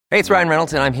Hey, it's Ryan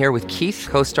Reynolds, and I'm here with Keith,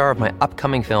 co-star of my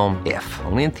upcoming film, If,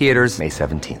 only in theaters May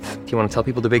 17th. Do you want to tell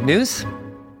people the big news?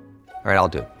 All right, I'll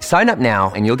do it. Sign up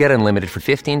now and you'll get unlimited for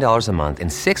 $15 a month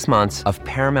and 6 months of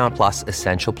Paramount Plus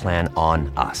Essential Plan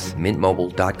on us.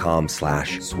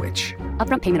 MintMobile.com/switch.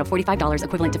 Upfront payment of $45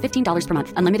 equivalent to $15 per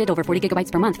month. Unlimited over 40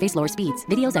 gigabytes per month. Face lower speeds.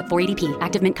 Videos at 480p.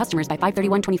 Active Mint customers by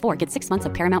 531.24 get 6 months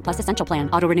of Paramount Plus Essential Plan.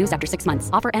 Auto renews after 6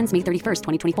 months. Offer ends May 31st,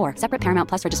 2024. Separate Paramount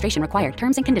Plus registration required.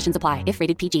 Terms and conditions apply if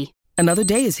rated PG. Another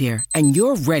day is here, and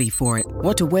you're ready for it.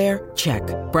 What to wear? Check.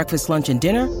 Breakfast, lunch, and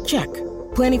dinner? Check.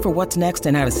 Planning for what's next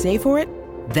and how to save for it?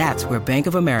 That's where Bank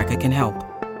of America can help.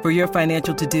 For your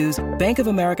financial to-dos, Bank of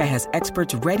America has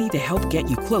experts ready to help get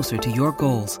you closer to your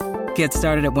goals. Get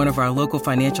started at one of our local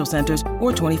financial centers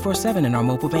or 24/7 in our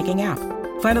mobile banking app.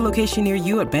 Find a location near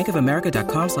you at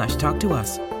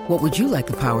bankofamerica.com/talktous. What would you like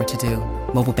the power to do?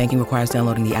 Mobile banking requires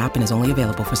downloading the app and is only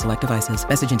available for select devices.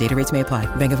 Message and data rates may apply.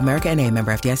 Bank of America N.A.,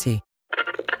 member FDIC.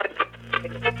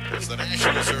 As the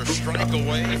Nationals are a strike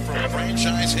away from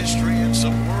franchise history and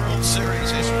some World Series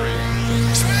history.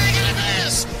 Swing and a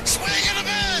miss! Swing and a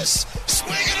miss!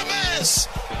 Swing and a miss!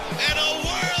 And a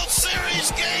World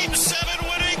Series Game 7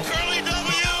 winning Curly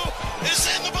W is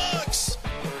in the books!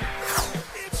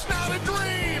 It's not a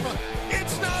dream!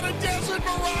 It's not a desert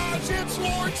mirage! It's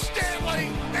Lord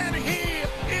Stanley! And he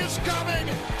is coming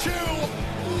to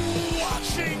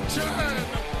Washington!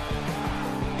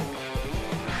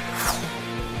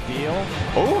 Deal.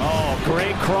 Oh,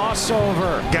 great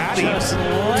crossover. Got him. Just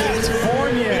left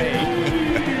Fournier.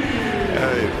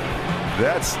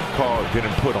 That's called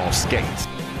getting put on skates.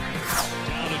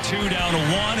 Down to 2, down to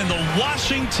 1, and the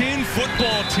Washington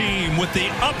football team with the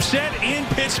upset in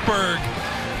Pittsburgh,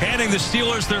 handing the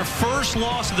Steelers their first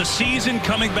loss of the season,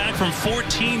 coming back from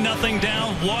 14-0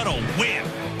 down. What a win.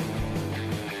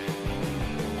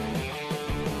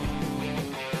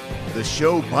 The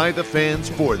show by the fans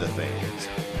for the fans,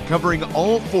 covering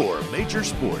all 4 major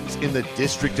sports in the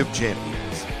District of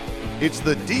Champions. It's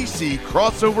the DC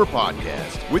Crossover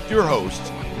Podcast with your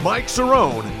hosts, Mike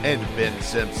Cerrone and Ben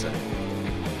Simpson.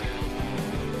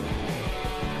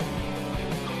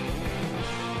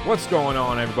 What's going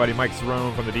on, everybody? Mike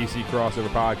Cerrone from the DC Crossover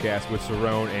Podcast with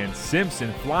Cerrone and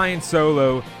Simpson, flying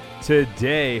solo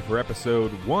today for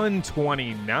episode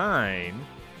 129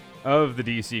 of the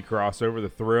DC Crossover, the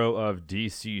thrill of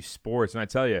DC sports. And I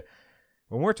tell you,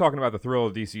 when we're talking about the thrill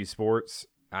of DC sports,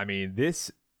 I mean,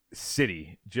 this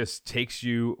city just takes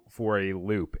you for a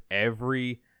loop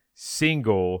every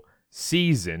single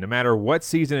season, no matter what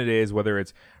season it is, whether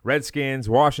it's Redskins,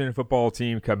 Washington football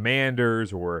team,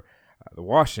 Commanders, or the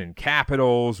Washington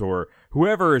Capitals, or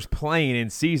whoever is playing in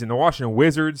season. The Washington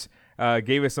Wizards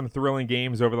gave us some thrilling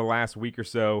games over the last week or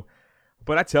so.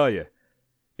 But I tell you,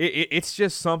 it's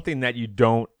just something that you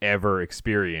don't ever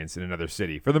experience in another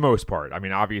city, for the most part. I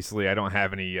mean, obviously, I don't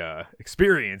have any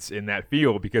experience in that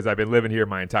field because I've been living here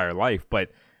my entire life, but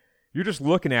you're just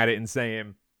looking at it and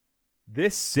saying,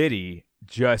 this city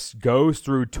just goes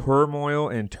through turmoil,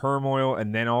 and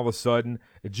then all of a sudden,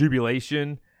 a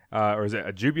jubilation, or is it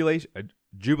a jubilation?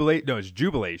 No, it's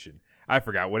jubilation. I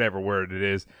forgot whatever word it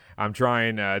is. I'm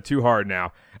trying too hard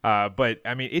now. But,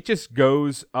 I mean, it just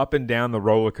goes up and down the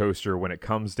roller coaster when it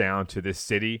comes down to this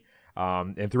city.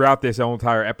 And throughout this whole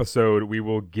entire episode, we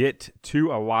will get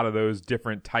to a lot of those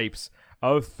different types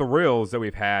of thrills that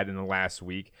we've had in the last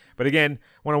week. But again,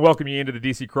 I want to welcome you into the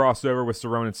DC Crossover with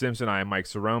Cerrone and Simpson. I am Mike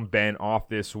Cerrone. Ben off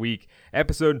this week.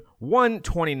 Episode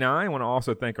 129. I want to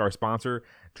also thank our sponsor,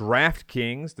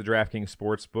 DraftKings, the DraftKings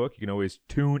Sportsbook. You can always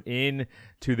tune in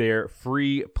to their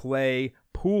free play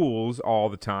pools all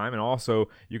the time. And also,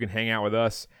 you can hang out with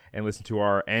us and listen to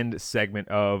our end segment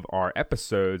of our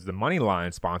episodes, the Money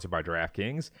Line, sponsored by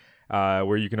DraftKings,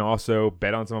 where you can also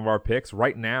bet on some of our picks.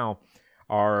 Right now,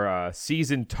 our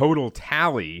season total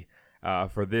tally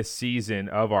for this season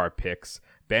of our picks,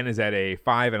 Ben is at a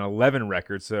 5-11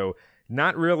 record, so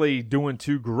not really doing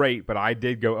too great, but I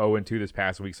did go 0-2 this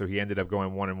past week, so he ended up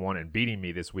going 1-1 and beating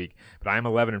me this week. But I'm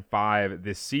 11-5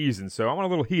 this season, so I'm on a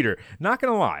little heater. Not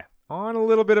going to lie, on a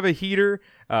little bit of a heater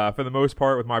for the most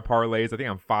part with my parlays. I think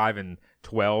I'm 5-12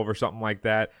 or something like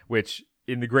that, which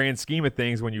in the grand scheme of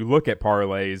things, when you look at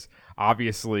parlays,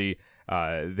 obviously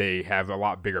they have a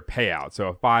lot bigger payout. So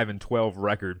a 5-12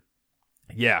 record,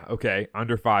 yeah, okay,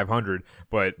 under 500,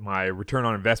 but my return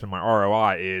on investment, my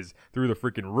ROI, is through the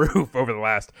freaking roof over the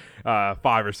last 5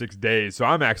 or 6 days. So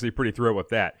I'm actually pretty thrilled with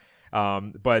that.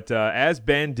 But as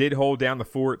Ben did hold down the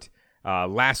fort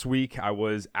last week, I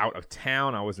was out of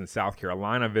town. I was in South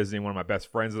Carolina visiting one of my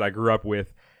best friends that I grew up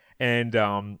with. And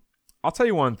I'll tell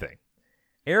you one thing.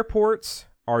 Airports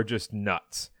are just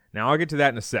nuts. Now, I'll get to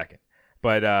that in a second.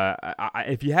 But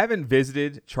if you haven't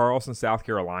visited Charleston, South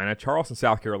Carolina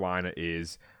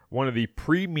is one of the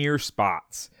premier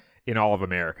spots in all of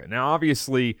America. Now,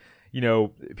 obviously,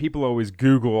 people always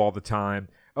Google all the time,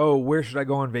 oh, where should I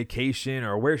go on vacation,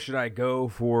 or where should I go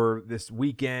for this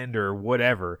weekend, or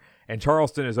whatever. And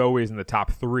Charleston is always in the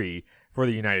top 3 for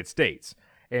the United States.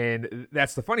 And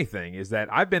that's the funny thing, is that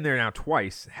I've been there now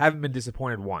twice, haven't been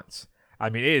disappointed once. I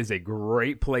mean, it is a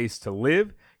great place to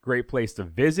live, great place to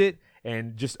visit,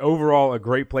 and just overall a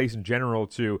great place in general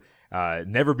to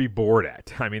never be bored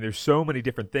at. I mean, there's so many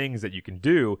different things that you can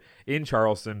do in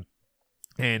Charleston.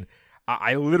 And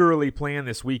I literally planned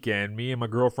this weekend. Me and my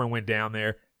girlfriend went down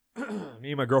there.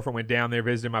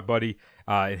 Visiting my buddy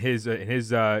and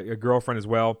his girlfriend as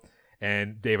well.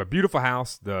 And they have a beautiful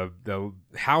house. The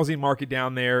housing market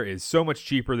down there is so much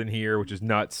cheaper than here, which is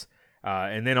nuts.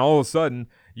 And then all of a sudden,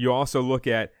 you also look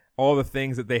at all the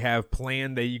things that they have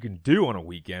planned that you can do on a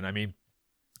weekend. I mean,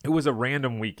 it was a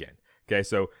random weekend. Okay,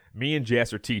 so me and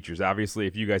Jess are teachers. Obviously,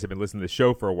 if you guys have been listening to the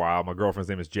show for a while, my girlfriend's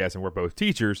name is Jess, and we're both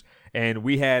teachers. And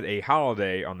we had a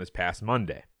holiday on this past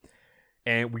Monday.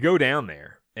 And we go down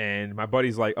there, and my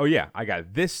buddy's like, oh, yeah, I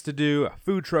got this to do, a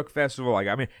food truck festival.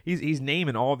 He's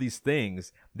naming all these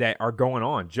things that are going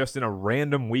on just in a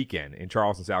random weekend in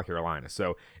Charleston, South Carolina.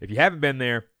 So if you haven't been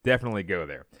there, definitely go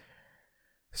there.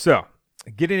 So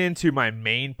getting into my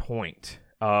main point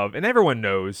and everyone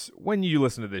knows when you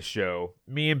listen to this show,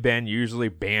 me and Ben usually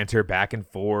banter back and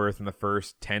forth in the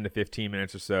first 10 to 15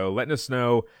 minutes or so, letting us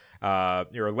know,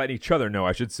 or letting each other know,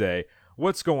 I should say,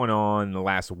 what's going on in the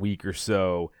last week or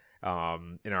so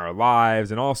in our lives,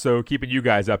 and also keeping you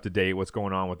guys up to date what's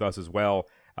going on with us as well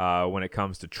when it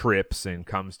comes to trips and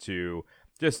comes to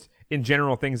just in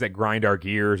general things that grind our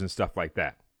gears and stuff like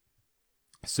that.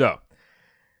 So,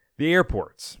 the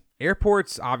airports.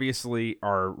 Airports obviously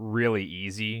are really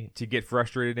easy to get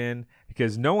frustrated in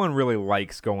because no one really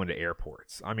likes going to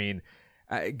airports. I mean,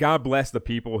 God bless the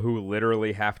people who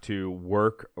literally have to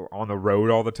work on the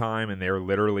road all the time and they're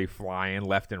literally flying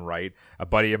left and right. A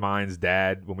buddy of mine's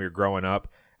dad, when we were growing up,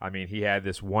 I mean, he had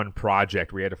this one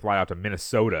project where he had to fly out to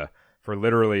Minnesota for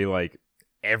literally like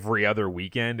every other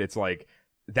weekend. It's like,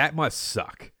 that must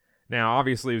suck. Now,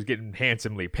 obviously, he was getting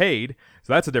handsomely paid,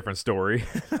 so that's a different story.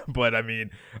 But, I mean,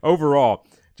 overall,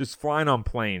 just flying on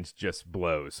planes just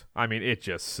blows. I mean, it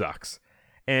just sucks.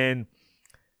 And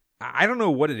I don't know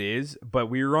what it is, but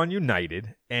we were on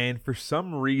United, and for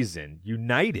some reason,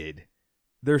 United,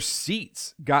 their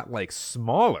seats got, like,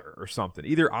 smaller or something.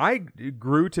 Either I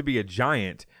grew to be a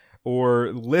giant,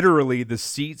 or literally the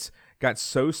seats got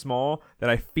so small that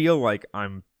I feel like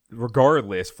I'm,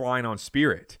 regardless, flying on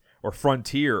Spirit or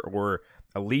Frontier or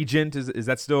Allegiant. Is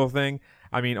that still a thing?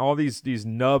 I mean, all these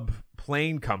nub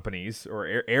plane companies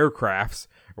or aircrafts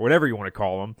or whatever you want to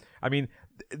call them. I mean,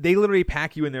 they literally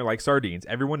pack you in there like sardines.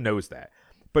 Everyone knows that.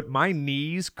 But my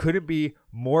knees couldn't be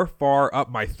more far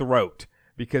up my throat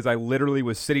because I literally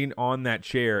was sitting on that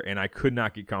chair and I could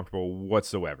not get comfortable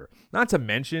whatsoever. Not to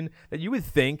mention that you would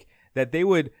think that they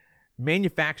would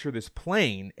manufacture this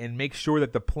plane and make sure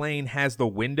that the plane has the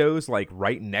windows like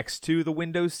right next to the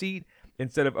window seat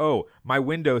instead of, oh, my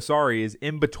window, is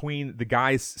in between the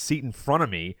guy's seat in front of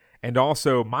me and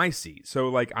also my seat. So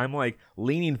like I'm like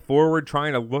leaning forward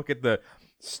trying to look at the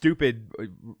stupid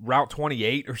Route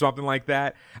 28 or something like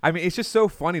that. I mean, it's just so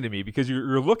funny to me because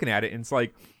you're looking at it and it's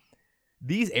like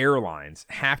these airlines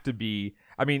have to be,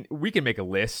 I mean, we can make a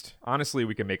list. Honestly,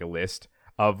 we can make a list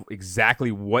of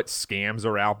exactly what scams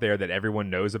are out there that everyone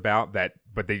knows about,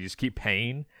 but they just keep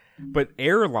paying. But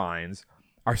airlines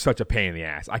are such a pain in the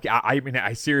ass. I mean,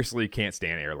 I seriously can't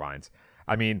stand airlines.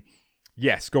 I mean,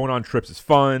 yes, going on trips is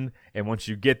fun, and once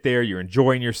you get there, you're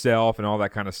enjoying yourself and all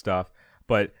that kind of stuff.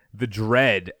 But the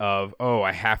dread of, oh,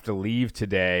 I have to leave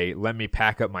today, let me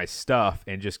pack up my stuff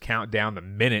and just count down the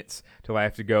minutes till I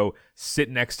have to go sit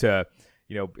next to,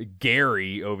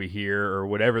 Gary over here or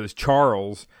whatever, this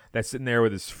Charles that's sitting there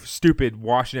with his stupid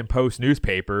Washington Post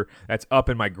newspaper that's up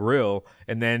in my grill.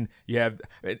 And then you have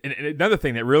another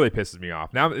thing that really pisses me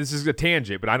off. Now, this is a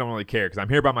tangent, but I don't really care because I'm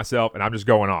here by myself and I'm just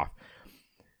going off.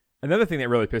 Another thing that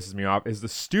really pisses me off is the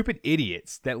stupid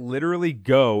idiots that literally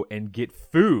go and get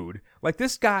food. Like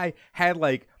this guy had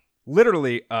like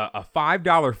literally a $5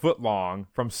 footlong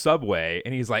from Subway,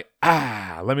 and he's like,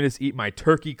 let me just eat my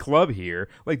turkey club here.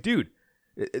 Like, dude,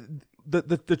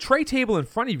 the tray table in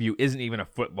front of you isn't even a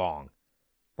foot long.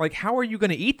 Like, how are you going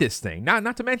to eat this thing?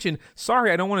 Not to mention,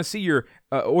 sorry, I don't want to see your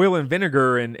oil and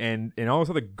vinegar and all this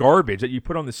other garbage that you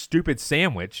put on this stupid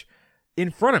sandwich in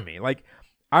front of me. Like,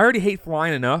 I already hate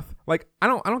flying enough. Like, I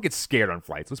don't get scared on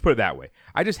flights. Let's put it that way.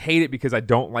 I just hate it because I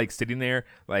don't like sitting there.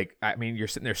 Like, I mean, you're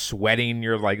sitting there sweating.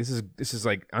 You're like, this is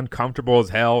like uncomfortable as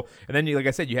hell. And then, like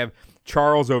I said, you have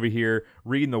Charles over here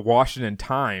reading the Washington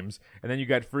Times, and then you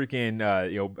got freaking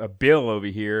Bill over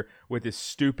here with this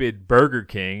stupid Burger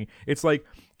King. It's like,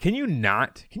 can you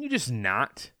just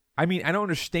not? I mean, I don't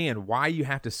understand why you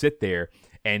have to sit there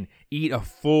and eat a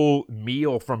full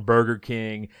meal from Burger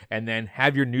King and then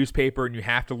have your newspaper and you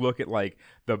have to look at like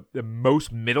the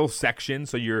most middle section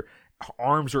so your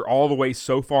arms are all the way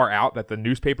so far out that the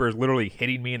newspaper is literally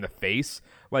hitting me in the face.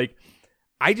 Like,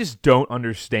 I just don't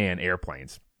understand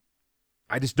airplanes.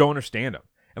 I just don't understand them.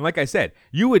 And like I said,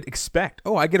 you would expect,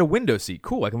 I get a window seat.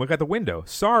 Cool, I can look out the window.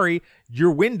 Sorry,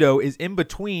 your window is in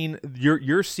between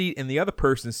your seat and the other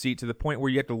person's seat to the point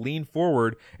where you have to lean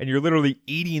forward and you're literally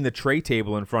eating the tray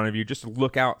table in front of you just to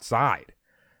look outside.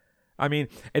 I mean,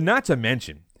 and not to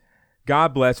mention,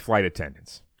 God bless flight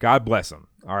attendants. God bless them.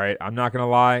 All right, I'm not going to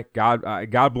lie.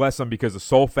 God bless them because the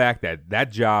sole fact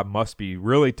that job must be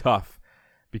really tough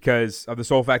because of the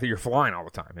sole fact that you're flying all the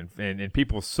time and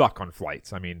people suck on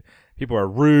flights. I mean, people are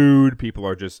rude, people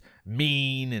are just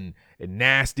mean and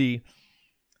nasty,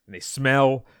 and they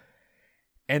smell.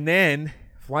 And then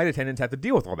flight attendants have to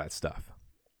deal with all that stuff.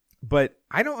 But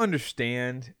I don't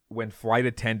understand when flight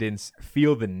attendants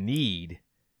feel the need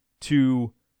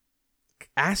to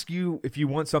ask you if you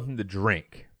want something to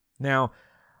drink. Now,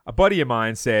 a buddy of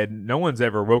mine said, no one's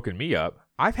ever woken me up.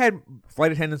 I've had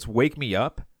flight attendants wake me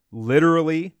up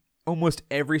literally almost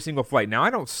every single flight. Now, I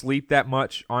don't sleep that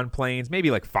much on planes, maybe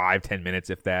like 5-10 minutes,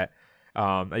 if that.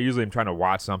 I usually am trying to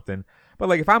watch something. But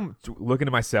like if I'm looking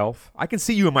at myself, I can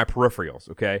see you in my peripherals,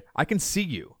 okay? I can see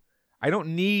you. I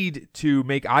don't need to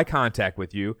make eye contact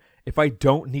with you if I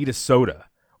don't need a soda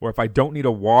or if I don't need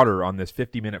a water on this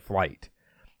 50-minute flight.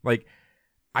 Like,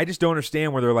 I just don't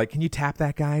understand where they're like, can you tap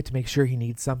that guy to make sure he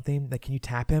needs something? Like, can you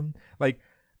tap him? Like,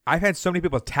 I've had so many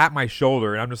people tap my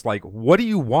shoulder, and I'm just like, what do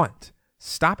you want?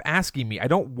 Stop asking me. I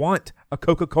don't want a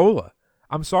Coca-Cola.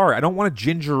 I'm sorry. I don't want a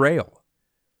ginger ale.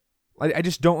 I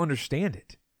just don't understand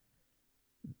it.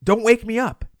 Don't wake me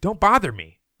up. Don't bother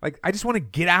me. Like, I just want to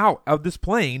get out of this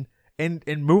plane and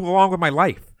move along with my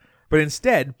life. But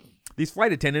instead, these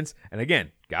flight attendants, and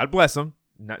again, God bless them,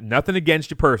 nothing against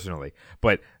you personally,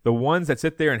 but the ones that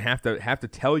sit there and have to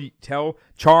tell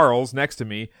Charles next to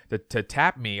me to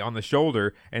tap me on the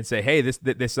shoulder and say, hey, this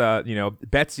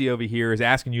Betsy over here is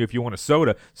asking you if you want a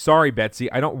soda. Sorry,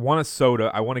 Betsy, I don't want a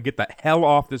soda. I want to get the hell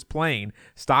off this plane.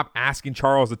 Stop asking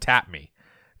Charles to tap me.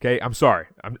 Okay, I'm sorry.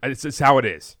 It's just how it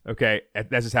is. Okay,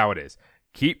 that's just how it is.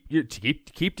 Keep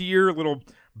to your little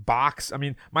box. I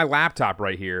mean, my laptop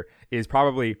right here is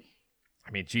probably. I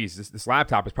mean, geez, this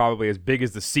laptop is probably as big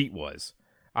as the seat was.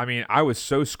 I mean, I was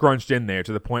so scrunched in there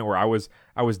to the point where I was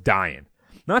dying.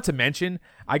 Not to mention,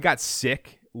 I got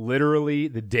sick literally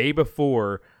the day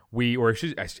before I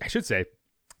should say,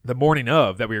 the morning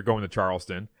of that we were going to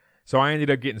Charleston. So I ended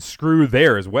up getting screwed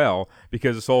there as well because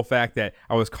of the sole fact that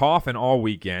I was coughing all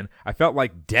weekend. I felt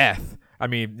like death. I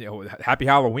mean, happy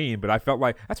Halloween, but I felt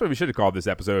like, that's what we should have called this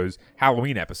episode, is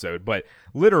Halloween episode. But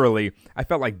literally, I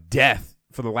felt like death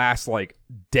for the last like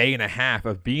day and a half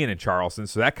of being in Charleston,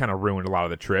 so that kind of ruined a lot of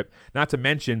the trip. Not to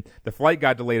mention, the flight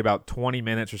got delayed about 20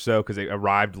 minutes or so because it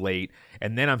arrived late,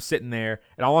 and then I'm sitting there,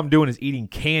 and all I'm doing is eating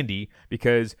candy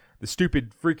because the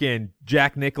stupid freaking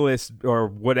Jack Nicholas or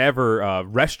whatever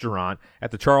restaurant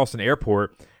at the Charleston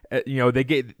airport,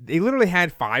 they literally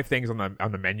had 5 things on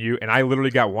the menu, and I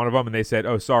literally got one of them, and they said,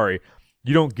 oh, sorry,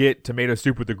 you don't get tomato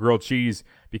soup with the grilled cheese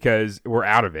because we're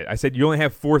out of it. I said, you only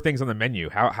have 4 things on the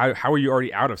menu. How are you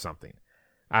already out of something?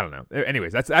 I don't know.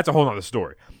 Anyways, that's a whole nother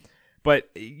story. But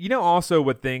also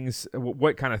what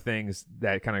kind of things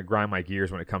that kind of grind my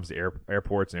gears when it comes to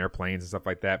airports and airplanes and stuff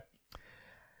like that.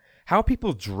 How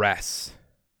people dress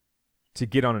to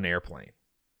get on an airplane.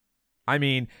 I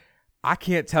mean, I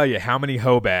can't tell you how many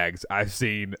hoe bags I've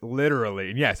seen literally.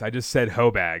 And yes, I just said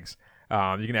hoe bags.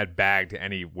 You can add bag to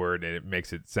any word and it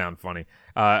makes it sound funny.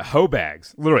 Hoe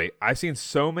bags. Literally, I've seen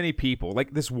so many people.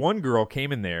 Like this one girl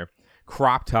came in there,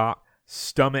 crop top,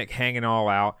 stomach hanging all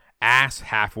out, ass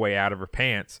halfway out of her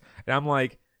pants. And I'm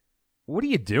like, what are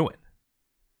you doing?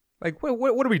 Like,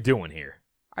 what are we doing here?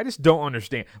 I just don't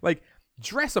understand. Like,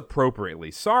 dress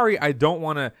appropriately. Sorry, I don't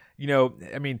want to,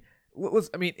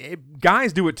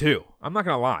 guys do it too. I'm not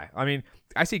going to lie. I mean,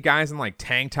 I see guys in like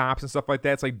tank tops and stuff like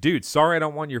that. It's like, dude, sorry, I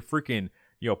don't want your freaking,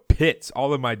 pits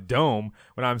all in my dome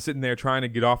when I'm sitting there trying to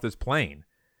get off this plane.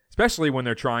 Especially when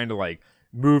they're trying to like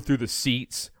move through the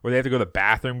seats or they have to go to the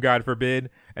bathroom, God forbid,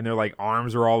 and their like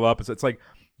arms are all up. It's like,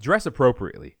 dress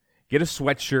appropriately. Get a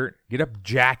sweatshirt, get a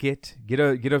jacket, get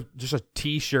a just a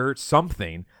t-shirt,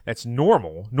 something that's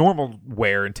normal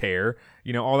wear and tear,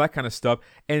 all that kind of stuff,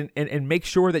 and make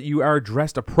sure that you are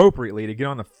dressed appropriately to get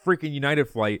on the freaking United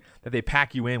flight that they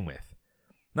pack you in with.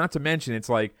 Not to mention, it's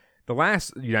like the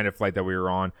last United flight that we were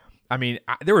on,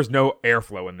 there was no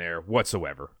airflow in there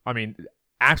whatsoever.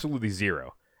 Absolutely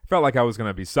zero. Felt like I was going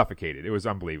to be suffocated. It was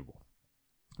unbelievable.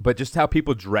 But just how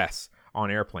people dress on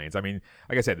airplanes. Like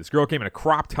I said, this girl came in a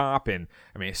crop top and,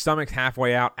 stomach's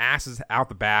halfway out, ass is out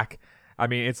the back.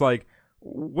 It's like,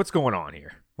 what's going on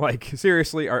here? Like,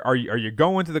 seriously, are you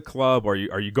going to the club? Are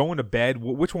you going to bed?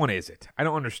 Which one is it? I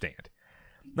don't understand.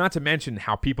 Not to mention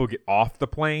how people get off the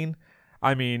plane.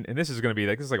 And this is going to be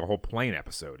this is like a whole plane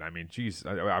episode. Geez,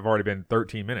 I've already been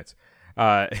 13 minutes.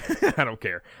 I don't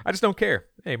care. I just don't care.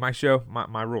 Hey, my show,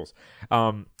 my rules.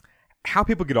 How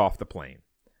people get off the plane.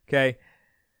 Okay.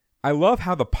 I love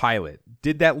how the pilot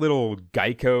did that little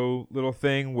Geico little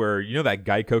thing where, that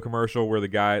Geico commercial where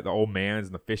the old man's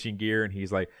in the fishing gear and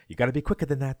he's like, you got to be quicker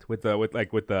than that with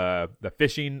the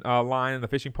fishing line and the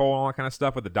fishing pole and all that kind of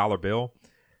stuff with the dollar bill.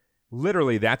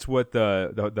 Literally, that's what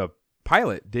the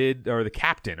pilot did, or the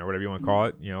captain, or whatever you want to call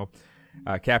it,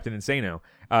 Captain Insano.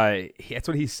 That's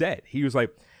what he said. He was like,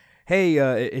 hey,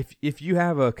 if you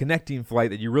have a connecting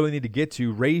flight that you really need to get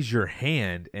to, raise your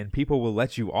hand and people will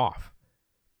let you off.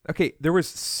 Okay, there was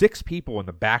 6 people in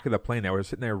the back of the plane that were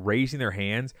sitting there raising their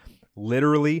hands,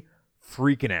 literally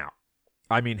freaking out.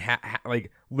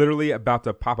 Literally about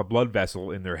to pop a blood vessel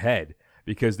in their head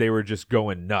because they were just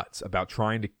going nuts about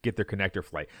trying to get their connector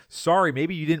flight. Sorry,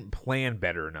 maybe you didn't plan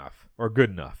better enough or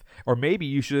good enough. Or maybe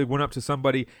you should have went up to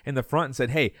somebody in the front and said,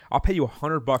 hey, I'll pay you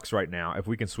 $100 right now if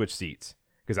we can switch seats.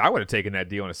 Because I would have taken that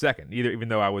deal in a second, even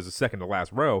though I was the second to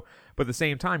last row. But at the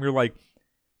same time, you're like,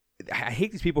 I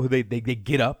hate these people who they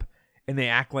get up and they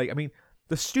act like,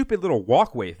 the stupid little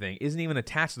walkway thing isn't even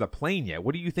attached to the plane yet.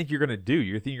 What do you think you're going to do?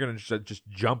 You think you're going to just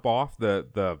jump off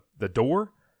the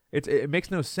door? It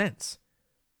makes no sense.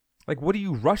 Like, what are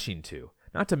you rushing to?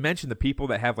 Not to mention the people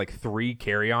that have 3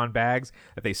 carry-on bags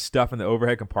that they stuff in the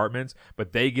overhead compartments,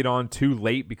 but they get on too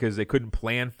late because they couldn't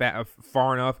plan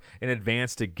far enough in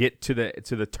advance to get to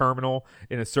the terminal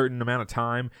in a certain amount of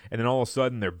time, and then all of a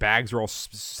sudden their bags are all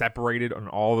separated on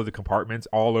all of the compartments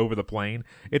all over the plane.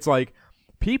 It's like,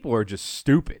 people are just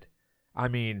stupid.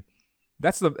 That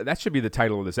should be the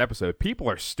title of this episode. People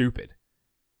are stupid.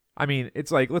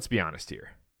 It's like, let's be honest here.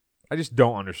 I just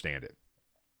don't understand it.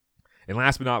 And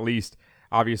last but not least,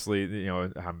 obviously,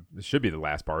 this should be the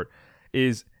last part,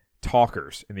 is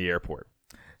talkers in the airport.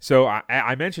 So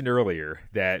I mentioned earlier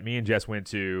that me and Jess went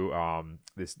to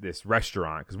this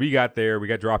restaurant because we got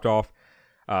dropped off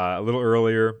a little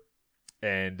earlier,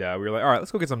 and we were like, all right,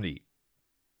 let's go get something to eat.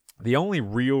 The only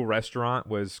real restaurant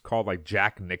was called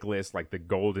Jack Nicholas, the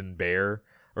Golden Bear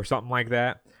or something like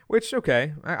that, which,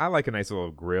 okay, I like a nice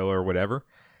little grill or whatever.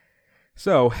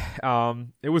 So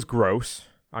it was gross.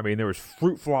 There was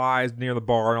fruit flies near the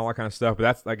bar and all that kind of stuff, but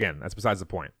that's besides the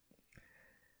point.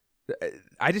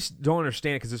 I just don't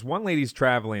understand it because this one lady's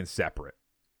traveling separate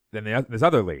than this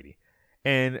other lady,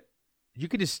 and you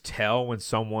could just tell when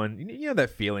someone, that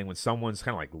feeling when someone's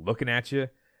kind of looking at you,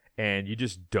 and you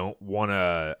just don't want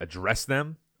to address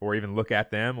them or even look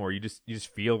at them, or you just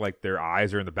feel like their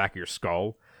eyes are in the back of your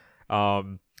skull.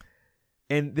 And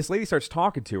this lady starts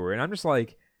talking to her, and I'm just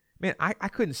like, man, I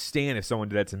couldn't stand if someone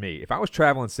did that to me. If I was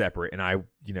traveling separate and I,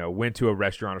 went to a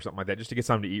restaurant or something like that just to get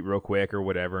something to eat real quick or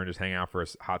whatever and just hang out for a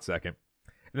hot second,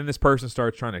 and then this person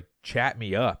starts trying to chat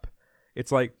me up,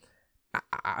 it's like,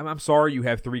 I'm sorry you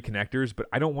have 3 connectors, but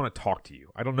I don't want to talk to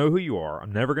you. I don't know who you are.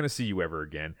 I'm never going to see you ever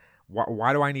again.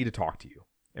 Why do I need to talk to you?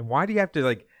 And why do you have to,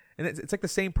 and it's like the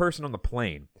same person on the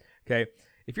plane, okay?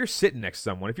 If you're sitting next to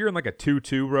someone, if you're in a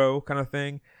 2-2 row kind of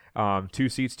thing, 2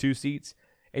 seats,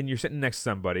 and you're sitting next to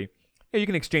somebody, you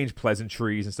can exchange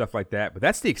pleasantries and stuff like that, but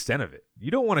that's the extent of it.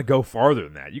 You don't want to go farther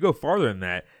than that. You go farther than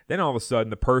that, then all of a sudden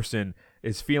the person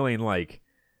is feeling like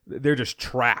they're just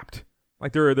trapped.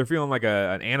 Like they're feeling like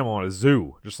an animal in a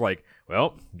zoo. Just like,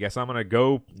 well, guess I'm going to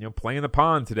go play in the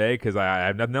pond today because I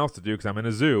have nothing else to do because I'm in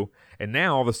a zoo. And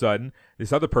now all of a sudden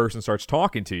this other person starts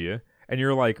talking to you, and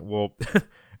you're like, well...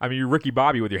 you're Ricky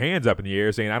Bobby with your hands up in the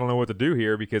air saying, I don't know what to do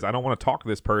here because I don't want to talk to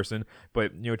this person.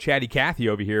 But, Chatty Cathy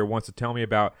over here wants to tell me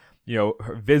about,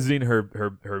 her visiting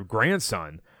her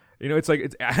grandson. It's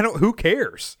like, who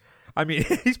cares?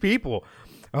 These people,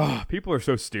 people are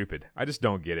so stupid. I just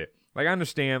don't get it. I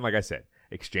understand, like I said,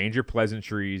 exchange your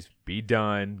pleasantries, be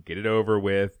done, get it over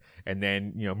with, and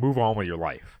then, move on with your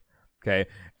life. Okay?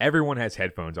 Everyone has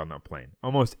headphones on that plane.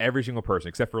 Almost every single person,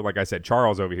 except for, like I said,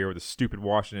 Charles over here with the stupid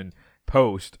Washington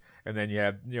Post and then you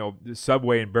have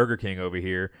Subway and Burger King over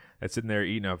here that's sitting there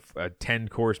eating a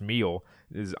 10-course meal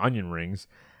is onion rings.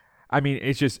 I mean,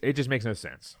 it just makes no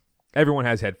sense. Everyone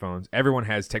has headphones. Everyone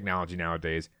has technology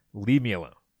nowadays. Leave me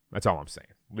alone. That's all I'm saying.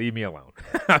 Leave me alone.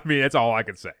 I mean, that's all I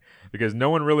can say, because no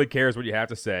one really cares what you have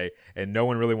to say, and no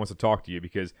one really wants to talk to you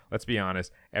because, let's be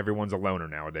honest, everyone's a loner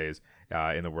nowadays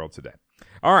in the world today.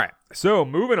 All right, so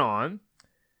moving on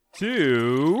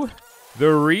to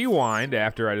the rewind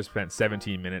after I just spent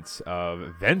 17 minutes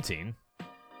of venting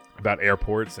about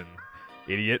airports and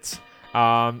idiots.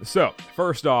 So,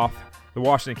 first off, the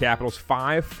Washington Capitals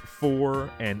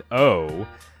 5-4-0.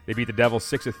 They beat the Devils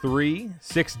 6-3.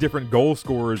 6 different goal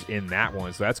scorers in that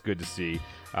one, so that's good to see.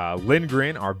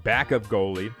 Lindgren, our backup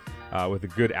goalie, with a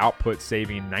good output,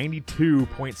 saving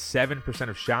 92.7%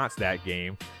 of shots that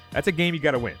game. That's a game you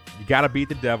got to win. You got to beat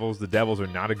the Devils. The Devils are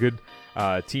not a good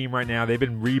team right now. They've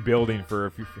been rebuilding for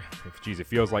it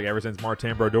feels like ever since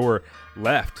Martin Brodeur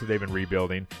left, they've been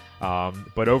rebuilding.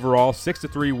 But overall,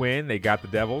 6-3 win. They got the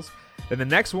Devils. Then the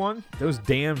next one, those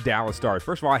damn Dallas Stars.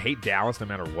 First of all, I hate Dallas no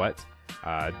matter what.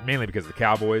 Mainly because of the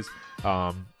Cowboys.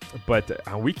 But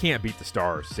we can't beat the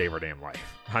Stars to save our damn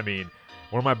life. I mean,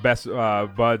 one of my best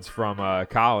buds from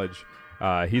college,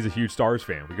 he's a huge Stars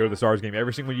fan. We go to the Stars game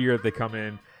every single year that they come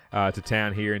in to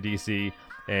town here in D.C.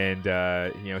 And,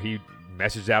 he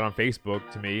messaged out on Facebook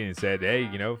to me and said, hey,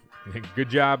 good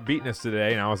job beating us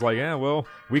today. And I was like, yeah, well,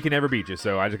 we can never beat you.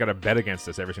 So I just got to bet against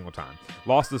us every single time.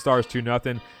 Lost to the Stars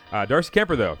 2-0. Darcy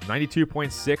Kemper, though,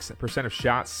 92.6% of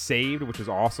shots saved, which is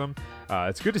awesome.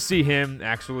 It's good to see him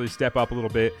actually step up a little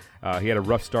bit. He had a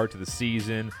rough start to the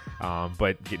season,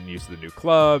 but getting used to the new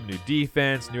club, new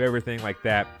defense, new everything like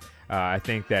that. I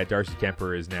think that Darcy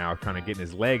Kemper is now kind of getting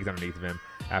his legs underneath of him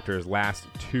after his last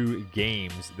 2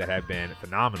 games that have been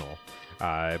phenomenal.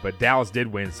 But Dallas did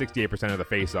win 68% of the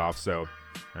faceoffs, so,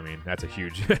 I mean, that's a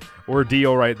huge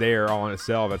ordeal right there all in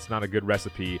itself. That's not a good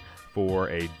recipe for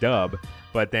a dub.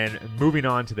 But then moving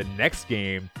on to the next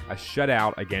game, a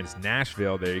shutout against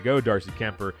Nashville. There you go, Darcy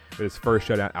Kemper with his first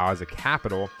shutout as a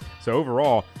Capital. So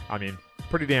overall, I mean,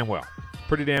 pretty damn well.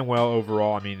 Pretty damn well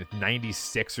overall. I mean,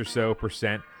 96% or so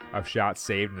of shots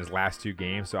saved in his last 2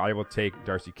 games. So I will take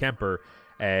Darcy Kemper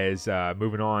as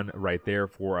moving on right there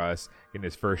for us in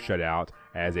his first shutout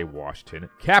as a Washington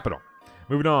Capital.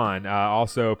 Moving on,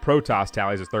 also Protas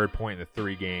tallies his 3rd point in the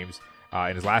 3 games,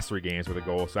 in his last 3 games with a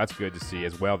goal, so that's good to see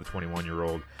as well, the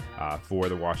 21-year-old for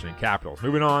the Washington Capitals.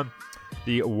 Moving on,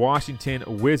 the Washington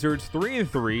Wizards,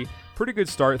 3-3, pretty good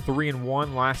start,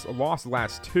 3-1, lost the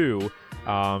last 2,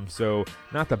 so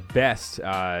not the best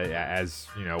as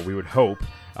we would hope.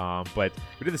 But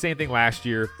we did the same thing last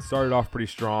year. Started off pretty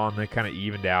strong, then kind of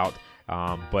evened out.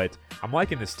 But I'm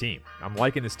liking this team. I'm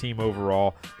liking this team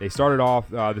overall. They started off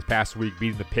this past week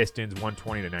beating the Pistons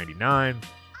 120-99.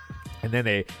 And then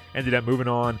they ended up moving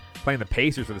on, playing the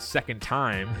Pacers for the second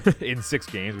time in 6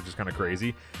 games, which is kind of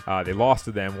crazy. They lost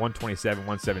to them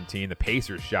 127-117. The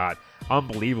Pacers shot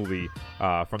unbelievably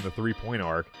from the 3-point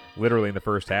arc, literally in the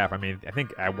first half. I mean, I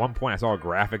think at one point I saw a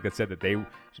graphic that said that they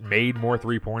made more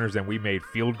 3-pointers than we made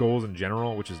field goals in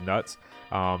general, which is nuts.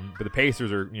 But the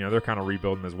Pacers are, they're kind of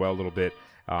rebuilding as well a little bit.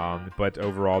 But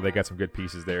overall, they got some good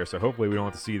pieces there. So hopefully we don't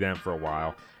have to see them for a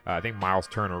while. I think Miles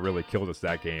Turner really killed us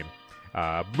that game.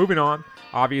 Moving on,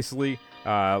 obviously,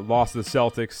 lost to the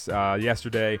Celtics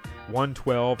yesterday,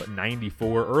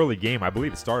 112-94. Early game, I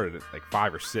believe it started at like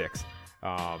 5 or 6.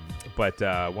 But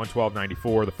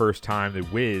 112-94, the first time the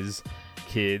Wiz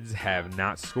kids have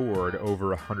not scored over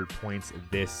 100 points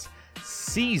this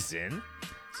season.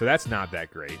 So that's not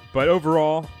that great. But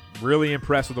overall, really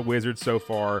impressed with the Wizards so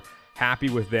far. Happy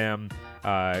with them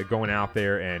going out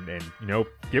there and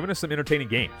giving us some entertaining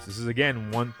games. This is,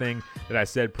 again, one thing that I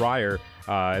said prior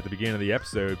at the beginning of the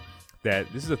episode,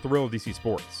 that this is a thrill of DC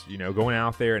sports. Going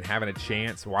out there and having a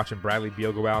chance, watching Bradley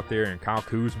Beal go out there and Kyle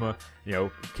Kuzma,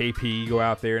 KP go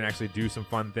out there and actually do some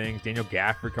fun things. Daniel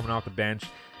Gafford coming off the bench.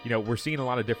 We're seeing a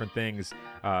lot of different things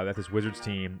that this Wizards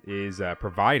team is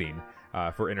providing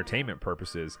for entertainment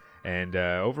purposes. And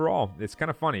overall, it's kind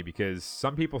of funny because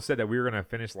some people said that we were going to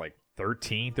finish like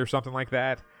 13th or something like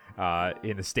that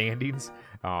in the standings.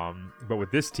 But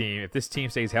with this team, if this team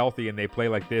stays healthy and they play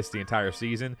like this the entire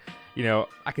season,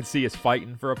 I can see us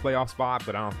fighting for a playoff spot,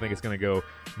 but I don't think it's going to go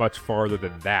much farther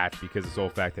than that because of the sole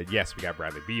fact that, yes, we got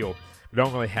Bradley Beal. We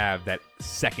don't really have that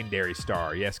secondary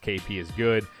star. Yes, KP is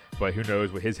good, but who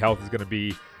knows what his health is going to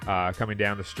be coming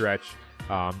down the stretch,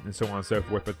 and so on and so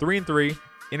forth. But 3-3,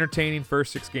 entertaining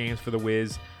first 6 games for the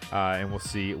Wiz, and we'll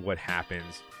see what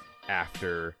happens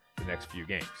after the next few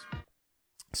games.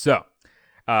 So,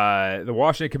 the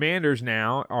Washington Commanders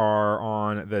now are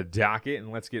on the docket,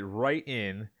 and let's get right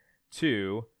in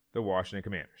to the Washington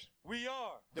Commanders. We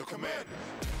are the Commanders.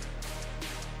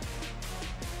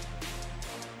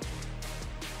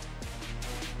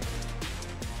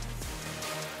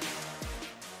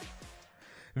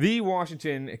 The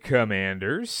Washington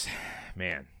Commanders,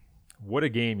 man, what a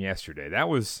game yesterday. That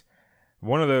was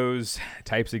one of those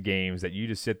types of games that you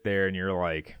just sit there and you're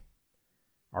like,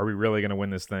 are we really going to win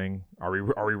this thing? Are we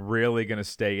really going to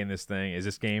stay in this thing? Is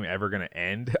this game ever going to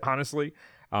end, honestly?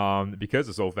 Because of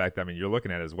the sole fact, I mean, you're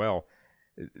looking at it as well.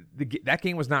 That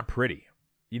game was not pretty.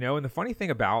 And the funny thing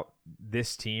about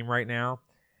this team right now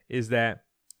is that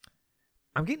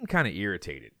I'm getting kind of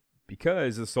irritated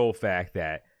because of the sole fact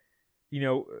that,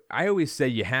 I always say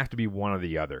you have to be one or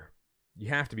the other. You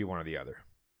have to be one or the other.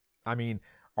 I mean,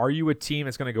 are you a team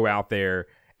that's going to go out there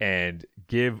and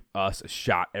give us a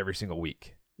shot every single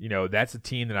week? That's a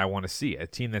team that I want to see, a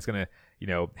team that's going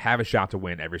to, have a shot to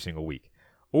win every single week.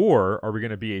 Or are we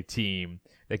going to be a team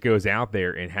that goes out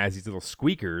there and has these little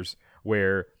squeakers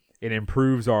where it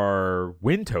improves our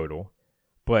win total,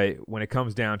 but when it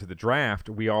comes down to the draft,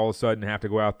 we all of a sudden have to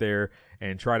go out there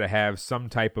and try to have some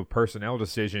type of personnel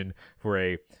decision for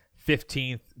a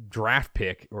 15th draft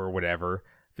pick or whatever,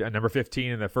 number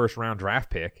 15 in the first round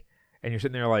draft pick, and you're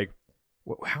sitting there like,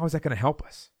 how is that going to help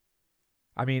us?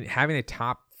 I mean, having a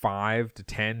top 5 to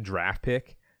 10 draft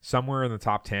pick somewhere in the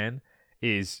top 10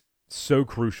 is so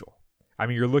crucial. I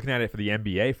mean, you're looking at it for the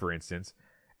NBA, for instance.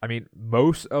 I mean,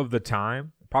 most of the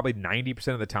time, probably 90%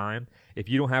 of the time, if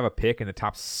you don't have a pick in the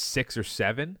top 6 or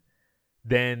 7,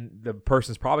 then the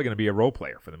person's probably going to be a role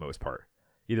player for the most part.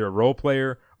 Either a role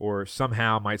player or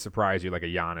somehow might surprise you like a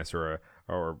Giannis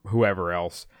or whoever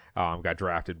else got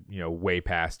drafted, way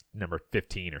past number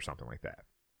 15 or something like that.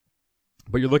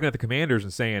 But you're looking at the Commanders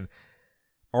and saying,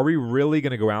 are we really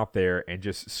going to go out there and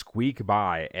just squeak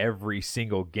by every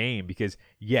single game? Because,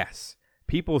 yes,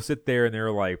 people sit there and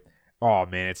they're like, oh,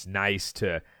 man, it's nice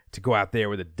to go out there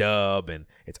with a dub, and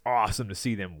it's awesome to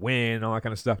see them win and all that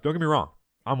kind of stuff. Don't get me wrong.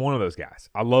 I'm one of those guys.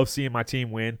 I love seeing my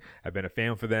team win. I've been a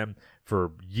fan for them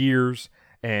for years,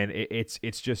 and it's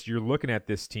just you're looking at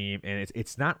this team, and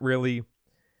it's not really,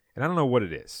 and I don't know what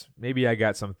it is. Maybe I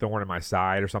got some thorn in my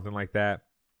side or something like that.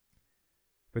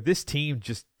 But this team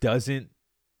just doesn't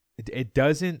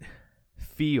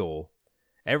feel,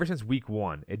 ever since week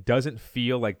 1, it doesn't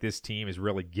feel like this team is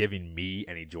really giving me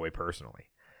any joy personally.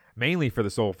 Mainly for the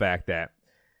sole fact that,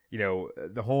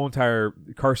 the whole entire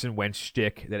Carson Wentz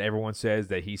shtick that everyone says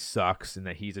that he sucks and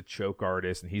that he's a choke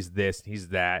artist and he's this and he's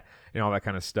that and all that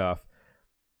kind of stuff.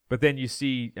 But then you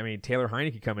see, Taylor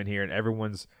Heinicke come in here and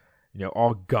everyone's,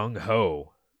 all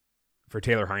gung-ho for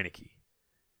Taylor Heinicke.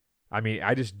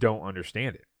 I just don't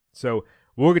understand it. So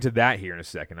we'll get to that here in a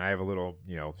second. I have a little,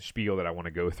 spiel that I want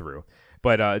to go through.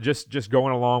 But just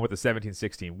going along with the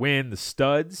 17-16 win, the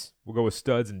studs, we'll go with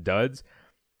studs and duds.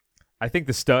 I think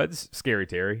the studs, Scary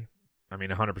Terry,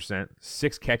 100%.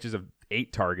 6 catches of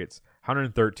 8 targets,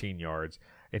 113 yards.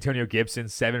 Antonio Gibson,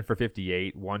 7 for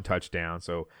 58, 1 touchdown.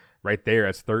 So right there,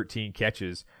 that's 13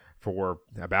 catches for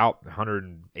about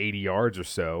 180 yards or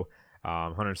so,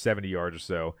 170 yards or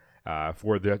so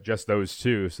for just those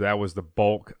two. So that was the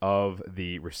bulk of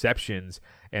the receptions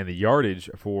and the yardage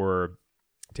for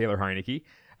Taylor Heinicke.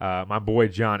 My boy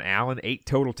John Allen, 8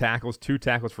 total tackles, 2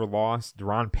 tackles for loss.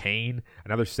 Deron Payne,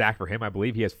 another sack for him. I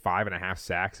believe he has 5.5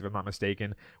 sacks, if I'm not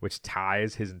mistaken, which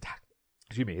ties his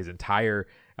entire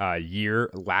year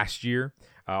last year.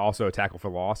 Also a tackle for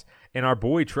loss. And our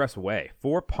boy Tress Way,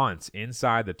 4 punts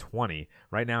inside the 20.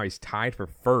 Right now he's tied for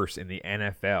first in the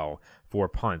NFL for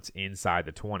punts inside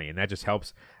the 20. And that just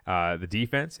helps the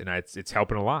defense, and it's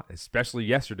helping a lot, especially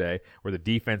yesterday where the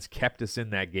defense kept us in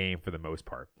that game for the most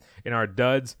part. In our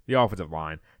duds, the offensive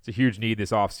line. It's a huge need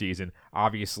this offseason.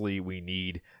 Obviously, we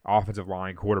need offensive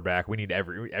line, quarterback. We need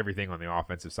everything on the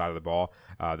offensive side of the ball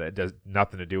that does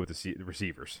nothing to do with the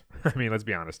receivers. Let's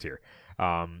be honest here.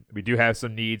 We do have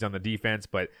some needs on the defense,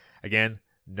 but again,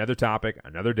 another topic,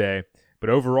 another day. But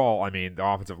overall, the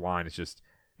offensive line is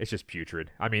just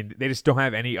putrid. They just don't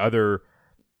have any other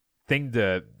thing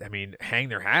to, hang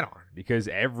their hat on, because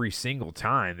every single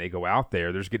time they go out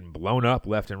there, they're just getting blown up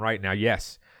left and right. Now,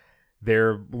 yes,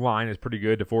 their line is pretty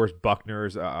good. DeForest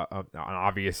Buckner's an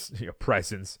obvious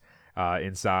presence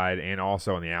inside and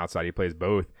also on the outside. He plays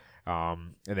both.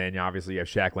 And then obviously you have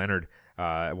Shaq Leonard,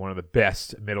 one of the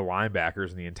best middle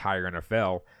linebackers in the entire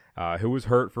NFL, who was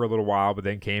hurt for a little while, but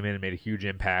then came in and made a huge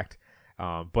impact.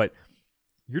 But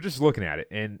you're just looking at it,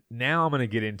 and now I'm going to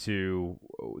get into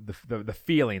the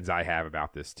feelings I have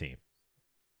about this team.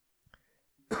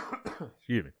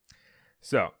 Excuse me.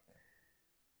 So,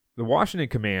 the Washington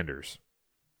Commanders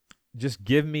just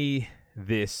give me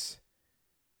this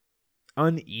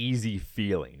uneasy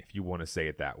feeling, if you want to say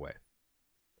it that way.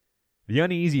 The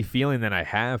uneasy feeling that I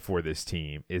have for this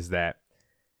team is that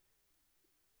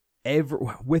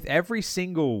with every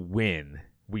single win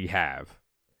we have,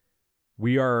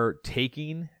 we are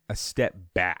taking a step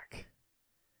back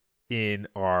in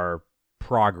our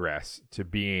progress to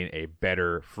being a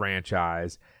better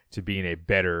franchise, to being a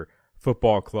better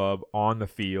football club on the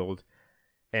field,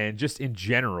 and just in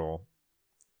general,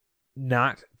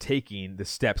 not taking the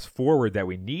steps forward that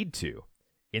we need to.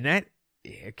 And that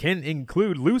can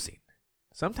include losing.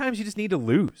 Sometimes you just need to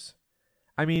lose.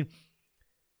 I mean,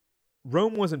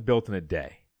 Rome wasn't built in a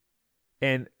day.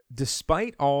 And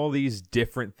despite all these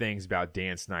different things about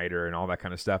Dan Snyder and all that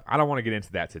kind of stuff, I don't want to get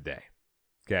into that today.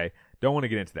 Okay? Don't want to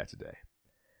get into that today.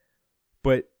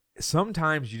 But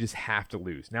sometimes you just have to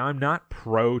lose. Now, I'm not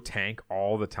pro-tank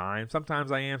all the time.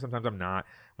 Sometimes I am, sometimes I'm not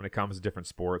when it comes to different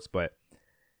sports. But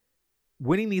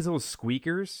winning these little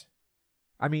squeakers,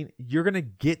 I mean, you're going to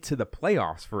get to the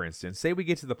playoffs, for instance. Say we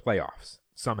get to the playoffs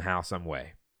somehow, some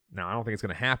way. Now, I don't think it's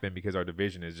going to happen because our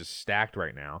division is just stacked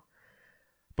right now.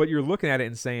 But you're looking at it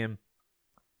and saying,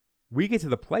 we get to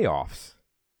the playoffs.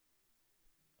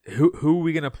 Who are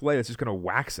we going to play that's just going to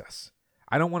wax us?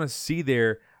 I don't want to see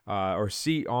there or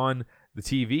see on the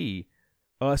TV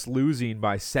us losing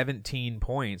by 17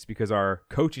 points because our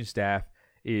coaching staff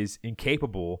is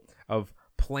incapable of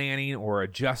planning or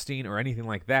adjusting or anything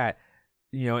like that,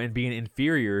 you know, and being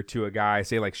inferior to a guy,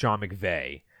 say, like Sean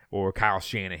McVay or Kyle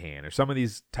Shanahan or some of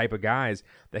these type of guys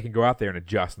that can go out there and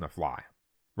adjust on the fly.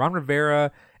 Ron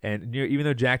Rivera, and you know, even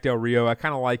though Jack Del Rio, I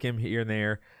kind of like him here and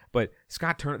there, but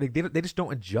Scott Turner, they just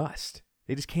don't adjust.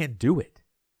 They just can't do it.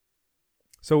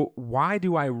 So why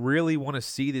do I really want to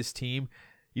see this team,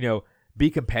 you know,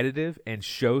 be competitive and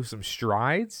show some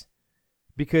strides?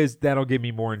 Because that'll give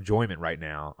me more enjoyment right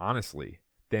now, honestly,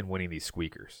 than winning these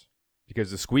squeakers.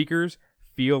 Because the squeakers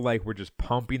feel like we're just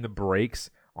pumping the brakes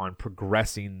on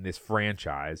progressing this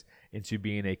franchise into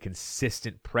being a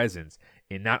consistent presence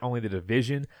in not only the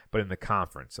division, but in the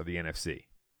conference of the NFC.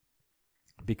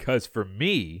 Because for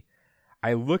me,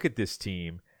 I look at this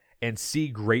team and see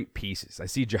great pieces. I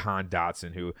see Jahan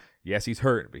Dotson, who, yes, he's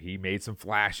hurt, but he made some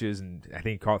flashes, and I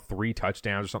think he caught 3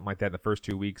 touchdowns or something like that in the first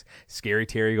 2 weeks. Scary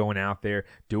Terry going out there,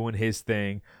 doing his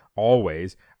thing,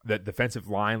 always. The defensive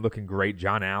line looking great.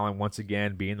 John Allen, once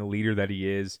again, being the leader that he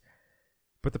is.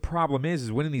 But the problem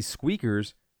is winning these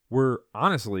squeakers, we're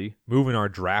honestly moving our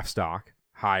draft stock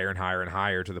higher and higher and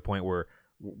higher to the point where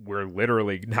we're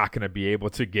literally not going to be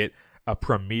able to get a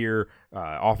premier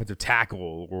offensive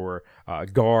tackle or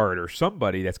guard or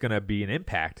somebody that's going to be an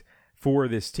impact for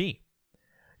this team.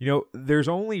 You know, there's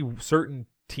only certain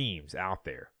teams out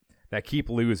there that keep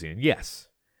losing. Yes,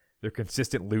 they're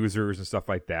consistent losers and stuff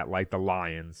like that, like the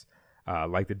Lions,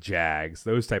 like the Jags,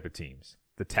 those type of teams,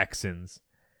 the Texans.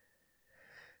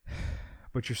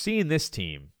 But you're seeing this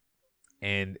team,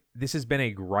 and this has been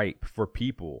a gripe for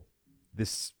people the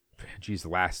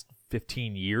last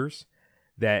 15 years,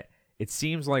 that it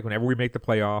seems like whenever we make the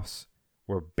playoffs,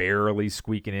 we're barely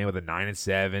squeaking in with a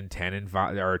 9-7,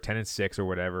 10-5, or 10-6 or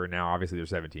whatever. Now, obviously, there's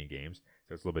 17 games,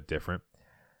 so it's a little bit different.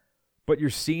 But you're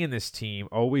seeing this team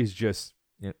always just,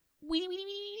 you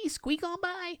know, squeak on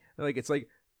by. Like, it's like,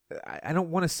 I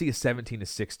don't want to see a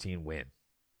 17-16 win.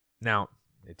 Now,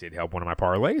 it did help one of my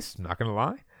parlays, not going to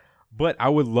lie. But I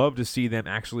would love to see them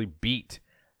actually beat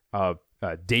a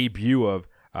debut of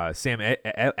Sam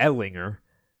Ehlinger,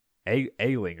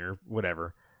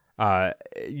 whatever,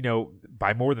 you know,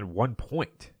 by more than 1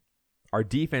 point. Our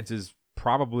defense is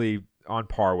probably on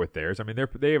par with theirs. I mean,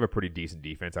 they have a pretty decent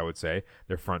defense, I would say.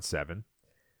 Their front seven.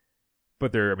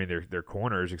 But their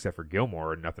corners, except for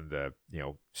Gilmore, are nothing to,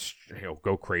 you know,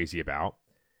 go crazy about.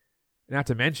 Not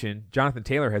to mention, Jonathan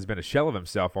Taylor has been a shell of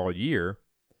himself all year.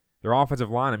 Their offensive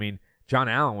line, I mean, John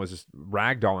Allen was just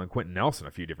ragdolling Quentin Nelson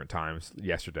a few different times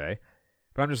yesterday.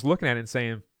 But I'm just looking at it and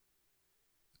saying,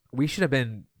 we should have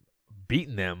been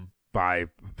beating them by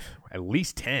at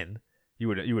least 10. You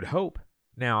would hope.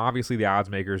 Now, obviously, the odds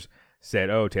makers said,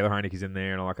 oh, Taylor Heineke's in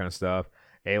there and all that kind of stuff.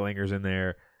 Ehlinger's in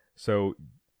there. So,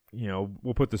 you know,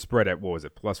 we'll put the spread at, what was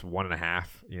it, plus 1.5,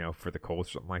 you know, for the Colts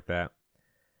or something like that.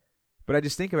 But I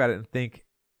just think about it and think,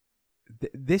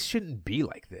 this shouldn't be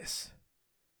like this.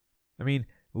 I mean,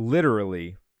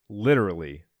 literally,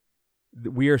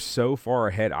 we are so far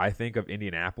ahead, I think, of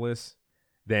Indianapolis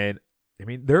that, I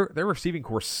mean, their receiving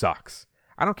corps sucks.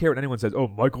 I don't care what anyone says, oh,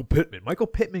 Michael Pittman. Michael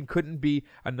Pittman couldn't be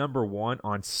a number 1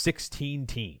 on 16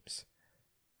 teams.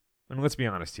 I mean, let's be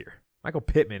honest here. Michael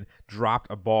Pittman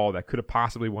dropped a ball that could have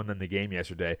possibly won them the game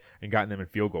yesterday and gotten them in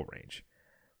field goal range.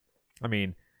 I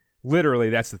mean, literally,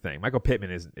 that's the thing. Michael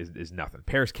Pittman is nothing.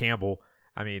 Paris Campbell,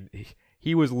 I mean,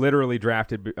 he was literally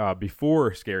drafted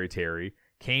before Scary Terry,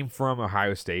 came from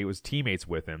Ohio State, was teammates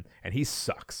with him, and he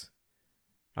sucks.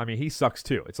 I mean, he sucks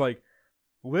too. It's like,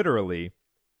 literally,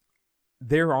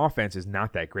 their offense is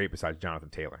not that great besides Jonathan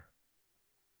Taylor.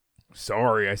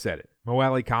 Sorry, I said it. Mo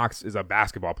Alley Cox is a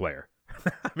basketball player.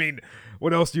 I mean,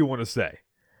 what else do you want to say?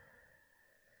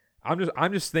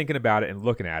 I'm just thinking about it and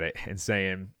looking at it and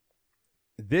saying,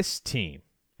 this team,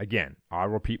 again, I'll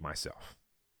repeat myself.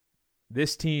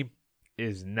 This team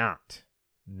is not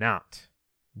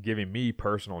giving me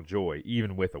personal joy,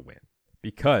 even with a win.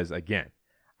 Because, again,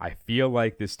 I feel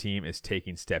like this team is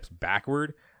taking steps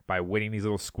backward by winning these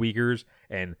little squeakers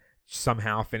and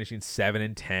somehow finishing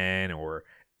 7-10 or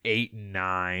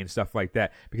 8-9, stuff like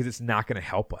that, because it's not going to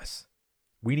help us.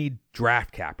 We need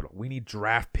draft capital. We need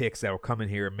draft picks that will come in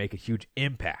here and make a huge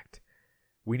impact.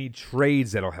 We need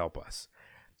trades that will help us.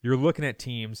 You're looking at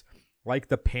teams like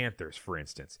the Panthers, for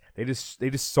instance. They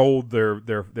just sold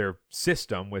their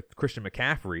system with Christian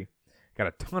McCaffrey, got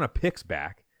a ton of picks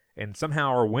back, and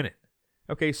somehow are winning.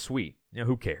 Okay, sweet. You know,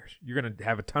 who cares? You're going to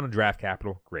have a ton of draft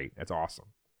capital. Great. That's awesome.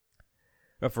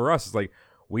 But for us, it's like,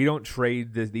 we don't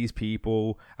trade these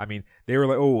people. I mean, they were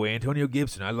like, oh, Antonio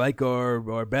Gibson, I like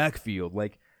our backfield.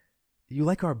 Like, you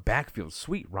like our backfield.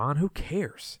 Sweet, Ron, who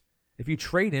cares? If you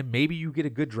trade him, maybe you get a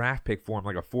good draft pick for him,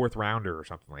 like a 4th rounder or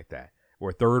something like that,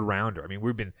 or a 3rd rounder. I mean,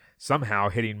 we've been somehow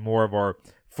hitting more of our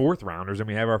 4th rounders than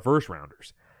we have our 1st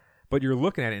rounders. But you're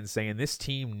looking at it and saying this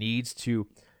team needs to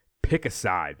pick a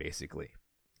side, basically.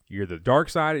 You're the dark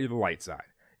side or you're the light side.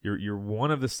 You're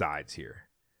one of the sides here.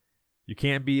 You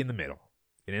can't be in the middle.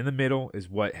 And in the middle is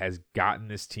what has gotten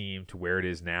this team to where it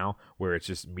is now, where it's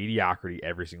just mediocrity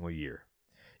every single year.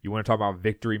 You want to talk about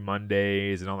victory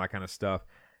Mondays and all that kind of stuff.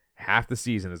 Half the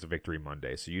season is a victory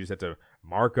Monday, so you just have to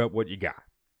mark up what you got.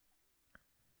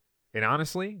 And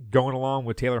honestly, going along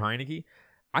with Taylor Heinicke,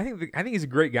 I think he's a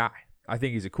great guy. I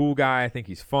think he's a cool guy. I think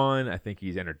he's fun. I think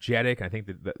he's energetic. I think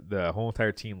that the whole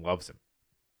entire team loves him.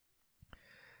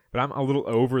 But I'm a little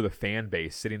over the fan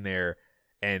base sitting there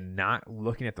and not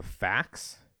looking at the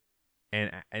facts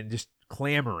and just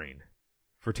clamoring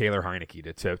for Taylor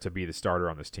Heinicke to be the starter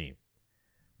on this team.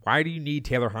 Why do you need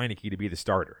Taylor Heinicke to be the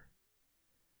starter?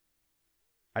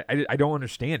 I don't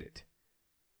understand it.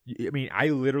 I mean, I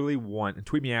literally want, and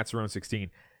tweet me at Cerrone16,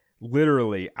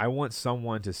 literally, I want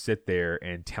someone to sit there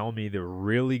and tell me the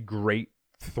really great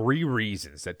 3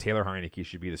 reasons that Taylor Heinicke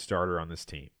should be the starter on this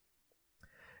team.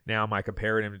 Now, am I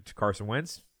comparing him to Carson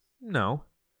Wentz? No.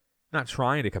 Not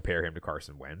trying to compare him to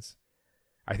Carson Wentz.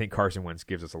 I think Carson Wentz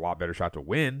gives us a lot better shot to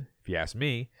win, if you ask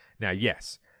me. Now,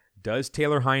 yes, does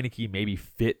Taylor Heinicke maybe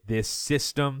fit this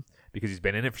system because he's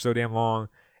been in it for so damn long?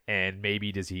 And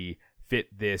maybe does he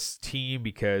fit this team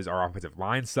because our offensive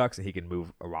line sucks and he can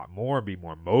move a lot more and be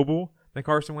more mobile than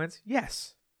Carson Wentz?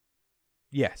 Yes.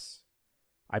 Yes.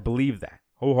 I believe that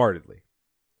wholeheartedly.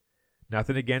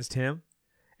 Nothing against him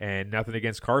and nothing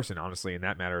against Carson, honestly, in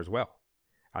that matter as well.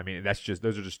 I mean, those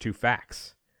are just 2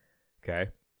 facts. Okay?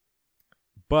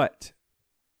 But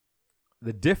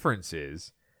the difference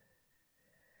is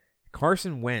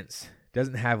Carson Wentz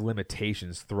doesn't have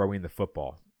limitations throwing the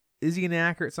football. Is he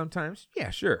inaccurate sometimes?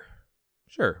 Yeah, sure.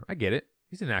 Sure, I get it.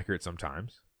 He's inaccurate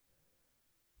sometimes.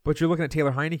 But you're looking at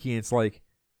Taylor Heinicke, and it's like,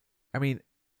 I mean,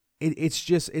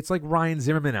 it's like Ryan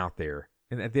Zimmerman out there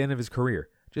at the end of his career,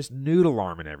 just noodle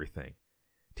arming everything.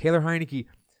 Taylor Heinicke,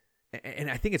 and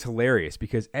I think it's hilarious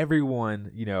because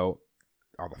everyone,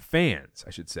 all the fans, I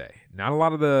should say, not a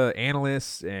lot of the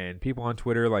analysts and people on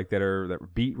Twitter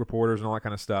that beat reporters and all that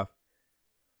kind of stuff,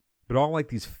 but all like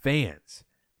these fans.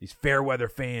 These fair weather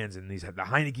fans and the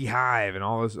Heinicke Hive and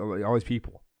all these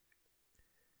people.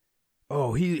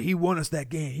 Oh, he won us that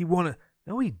game. He won it.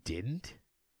 No, he didn't.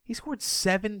 He scored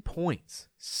 7 points.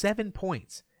 7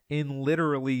 points in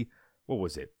literally,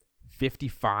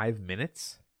 55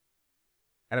 minutes?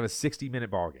 Out of a 60-minute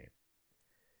ball game.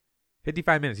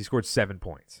 55 minutes, he scored 7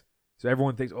 points. So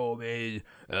everyone thinks, oh, man,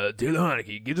 Taylor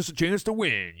Heinicke gives us a chance to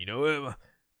win.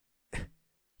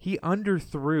 He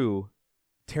underthrew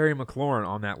Terry McLaurin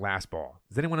on that last ball.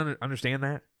 Does anyone understand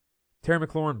that? Terry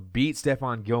McLaurin beat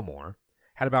Stephon Gilmore,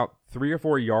 had about 3 or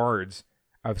 4 yards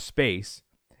of space.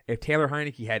 If Taylor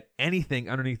Heinicke had anything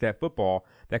underneath that football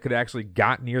that could have actually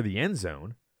got near the end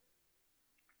zone,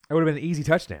 it would have been an easy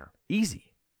touchdown.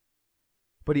 Easy.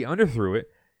 But he underthrew it.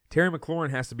 Terry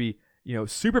McLaurin has to be,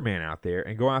 Superman out there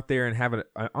and go out there and have an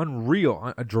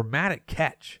unreal, a dramatic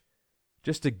catch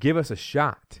just to give us a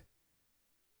shot.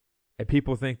 And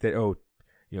people think that,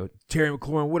 Terry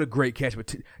McLaurin, what a great catch.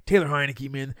 But Taylor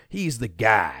Heinicke, man, he's the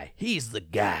guy. He's the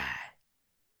guy.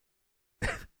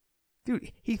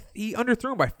 Dude, he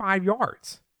underthrew him by 5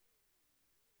 yards.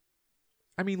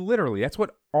 I mean, literally, that's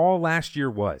what all last year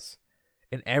was.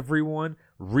 And everyone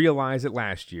realized it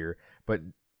last year. But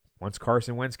once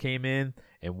Carson Wentz came in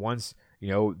and once,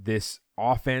 this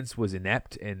offense was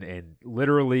inept and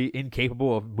literally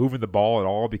incapable of moving the ball at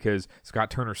all because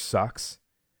Scott Turner sucks,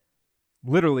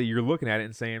 literally you're looking at it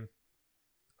and saying,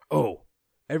 oh,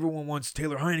 everyone wants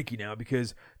Taylor Heinicke now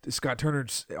because Scott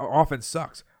Turner's offense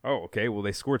sucks. Oh, okay, well,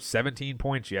 they scored 17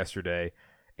 points yesterday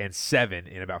and 7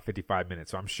 in about 55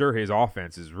 minutes. So I'm sure his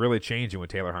offense is really changing with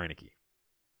Taylor Heinicke.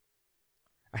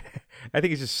 I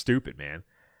think it's just stupid, man.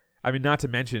 I mean, not to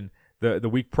mention the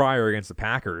week prior against the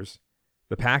Packers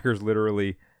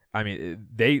literally, I mean,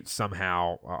 they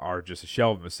somehow are just a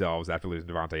shell of themselves after losing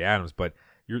Devontae Adams. But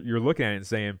you're looking at it and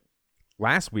saying,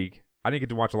 last week, I didn't get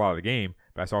to watch a lot of the game,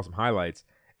 but I saw some highlights,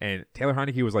 and Taylor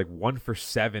Heinicke was like 1 for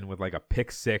 7 with like a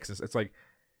pick six. It's like,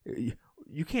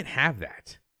 you can't have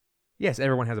that. Yes,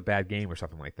 everyone has a bad game or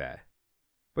something like that.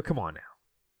 But come on now.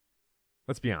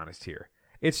 Let's be honest here.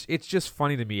 It's just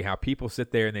funny to me how people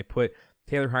sit there and they put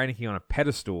Taylor Heinicke on a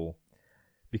pedestal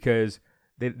because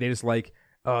they just like,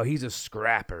 oh, he's a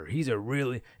scrapper. He's a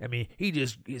really, I mean, he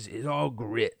just is all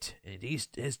grit, and his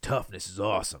toughness is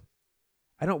awesome.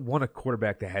 I don't want a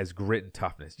quarterback that has grit and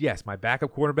toughness. Yes, my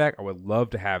backup quarterback, I would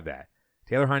love to have that.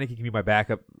 Taylor Heinicke can be my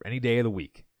backup any day of the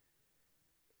week.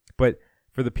 But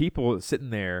for the people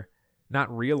sitting there not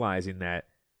realizing that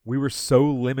we were so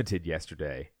limited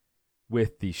yesterday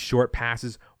with the short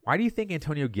passes, why do you think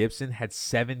Antonio Gibson had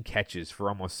 7 catches for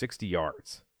almost 60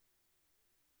 yards?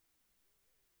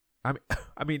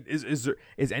 I mean, is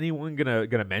anyone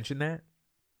gonna mention that?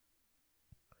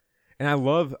 And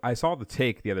I saw the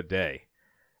take the other day.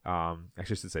 Actually, I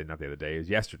should say not the other day. It was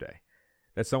yesterday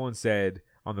that someone said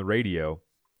on the radio,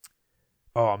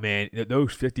 "Oh man,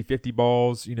 those 50-50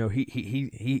 balls.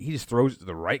 He just throws it to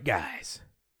the right guys."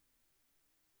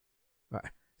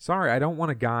 Sorry, I don't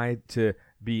want a guy to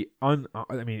be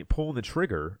pulling the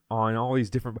trigger on all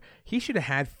these different. He should have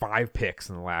had 5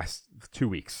 picks in the last 2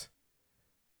 weeks.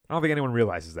 I don't think anyone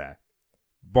realizes that.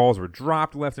 Balls were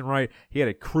dropped left and right. He had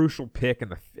a crucial pick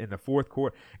in the fourth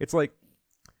quarter. It's like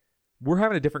we're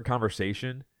having a different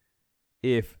conversation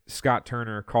if Scott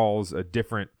Turner calls a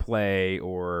different play,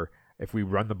 or if we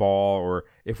run the ball, or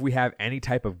if we have any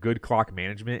type of good clock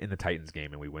management in the Titans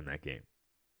game and we win that game.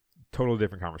 Totally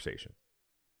different conversation.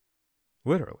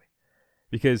 Literally.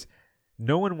 Because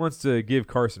no one wants to give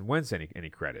Carson Wentz any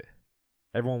credit.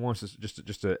 Everyone wants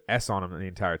just to S on him the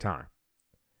entire time.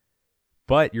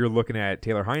 But you're looking at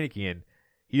Taylor Heinicke, and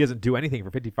he doesn't do anything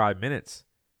for 55 minutes.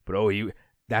 But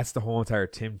that's the whole entire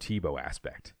Tim Tebow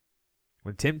aspect.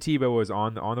 When Tim Tebow was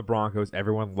on the Broncos,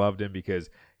 everyone loved him because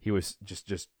he was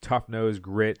just tough-nosed,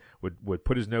 grit, would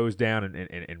put his nose down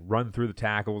and run through the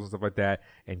tackles and stuff like that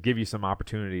and give you some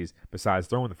opportunities besides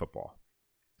throwing the football.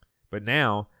 But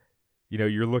now,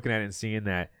 you're looking at it and seeing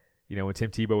that, when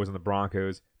Tim Tebow was on the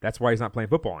Broncos, that's why he's not playing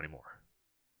football anymore.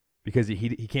 Because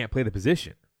he can't play the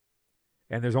position.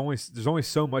 And there's only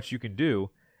so much you can do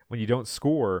when you don't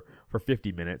score for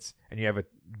 50 minutes and you have a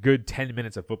good 10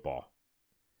 minutes of football.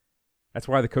 That's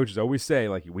why the coaches always say,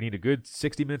 like, we need a good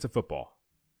 60 minutes of football.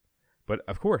 But,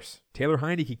 of course, Taylor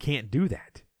Heinicke can't do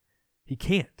that. He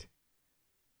can't.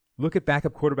 Look at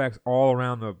backup quarterbacks all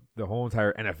around the whole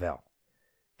entire NFL.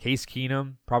 Case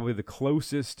Keenum, probably the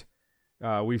closest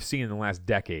we've seen in the last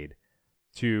decade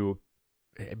to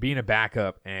being a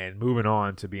backup and moving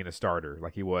on to being a starter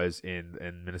like he was in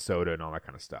Minnesota and all that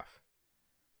kind of stuff.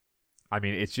 I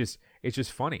mean, it's just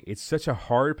funny. It's such a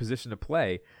hard position to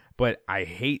play, but I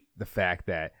hate the fact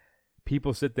that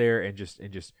people sit there and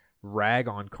just rag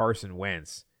on Carson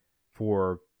Wentz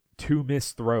for 2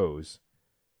 missed throws,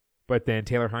 but then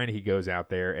Taylor Heinicke goes out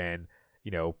there and,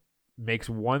 makes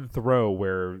one throw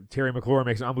where Terry McLaurin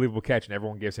makes an unbelievable catch and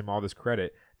everyone gives him all this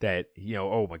credit that,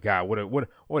 oh my God,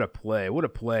 what a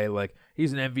play. Like,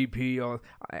 he's an MVP.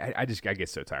 I get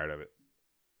so tired of it.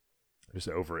 I'm just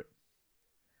over it.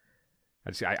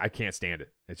 I can't stand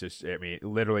it. It's just,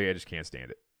 literally, I just can't stand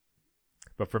it.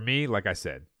 But for me, like I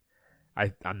said,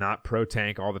 I'm not pro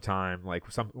tank all the time. Like,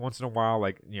 once in a while,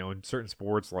 like, in certain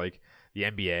sports, like the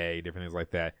NBA, different things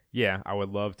like that. Yeah, I would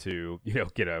love to,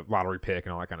 get a lottery pick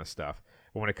and all that kind of stuff.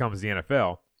 But when it comes to the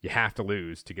NFL, you have to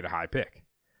lose to get a high pick,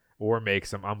 or make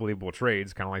some unbelievable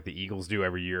trades, kind of like the Eagles do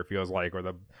every year, it feels like, or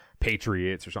the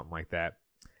Patriots or something like that.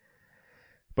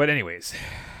 But anyways,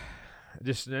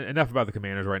 just enough about the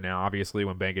Commanders right now. Obviously,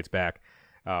 when Ben gets back,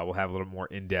 we'll have a little more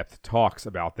in-depth talks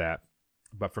about that.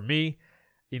 But for me,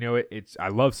 I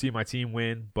love seeing my team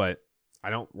win, but I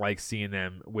don't like seeing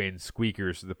them win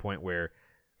squeakers to the point where,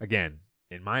 again,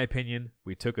 in my opinion,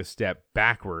 we took a step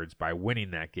backwards by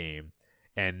winning that game,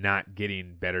 and not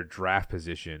getting better draft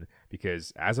position,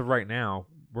 because as of right now,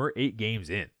 we're 8 games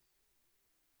in.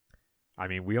 I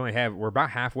mean, we're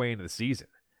about halfway into the season.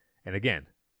 And again,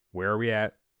 where are we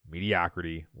at?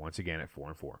 Mediocrity, once again, at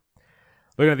 4-4.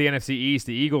 Looking at the NFC East,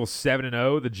 the Eagles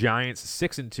 7-0, the Giants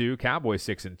 6-2, Cowboys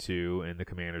 6-2, and the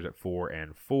Commanders at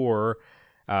 4-4.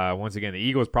 Once again, the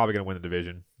Eagles probably going to win the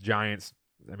division. Giants,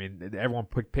 I mean, everyone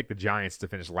picked the Giants to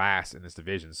finish last in this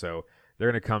division, so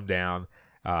they're going to come down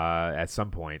at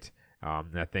some point.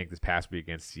 And I think this past week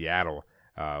against Seattle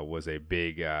was a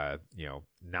big,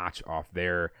 notch off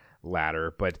their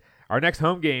ladder. But our next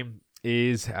home game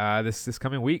is this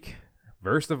coming week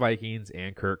versus the Vikings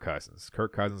and Kirk Cousins.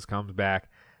 Kirk Cousins comes back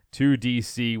to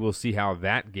D.C. We'll see how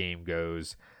that game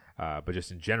goes. But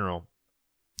just in general,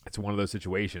 it's one of those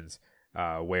situations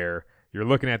where you're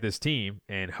looking at this team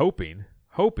and hoping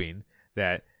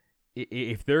that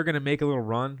if they're going to make a little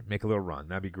run,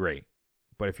 That'd be great.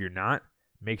 But if you're not,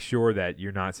 make sure that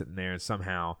you're not sitting there and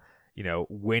somehow,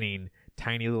 winning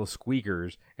tiny little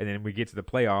squeakers, and then we get to the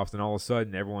playoffs, and all of a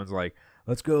sudden everyone's like,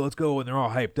 let's go, and they're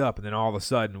all hyped up, and then all of a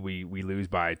sudden we lose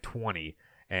by 20,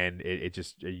 and it's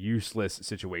just a useless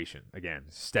situation. Again,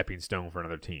 stepping stone for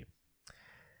another team.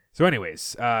 So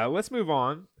anyways, let's move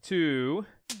on to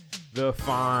the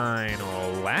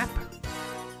final lap.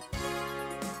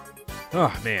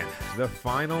 Oh, man, the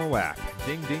final lap.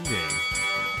 Ding, ding, ding.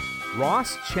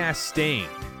 Ross Chastain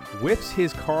whips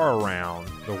his car around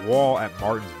the wall at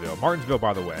Martinsville. Martinsville,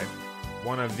 by the way,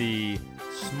 one of the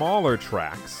smaller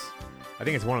tracks. I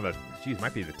think it's one of the,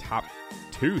 might be the top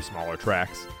 2 smaller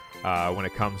tracks when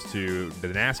it comes to the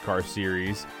NASCAR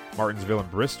series, Martinsville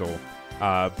and Bristol.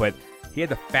 But he had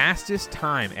the fastest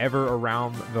time ever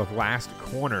around the last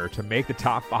corner to make the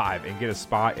top 5 and get a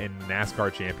spot in the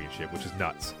NASCAR championship, which is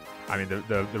nuts. I mean,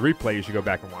 the replay, you should go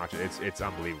back and watch it. It's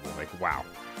unbelievable. Like, wow.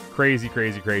 Crazy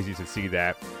to see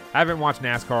that. I haven't watched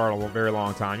NASCAR in a very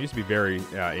long time. Used to be very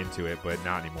into it, but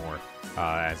not anymore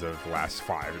as of the last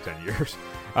 5 or 10 years.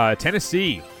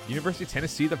 Tennessee, University of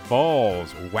Tennessee, the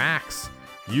Vols wax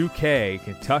UK,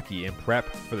 Kentucky in prep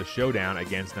for the showdown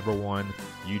against number 1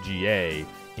 UGA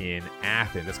in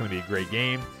Athens. That's going to be a great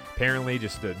game. Apparently,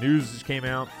 just the news just came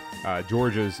out.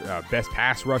 Georgia's best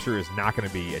pass rusher is not going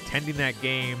to be attending that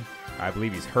game. I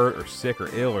believe he's hurt or sick or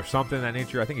ill or something of that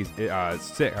nature. I think he's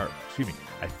sick.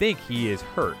 I think he is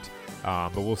hurt,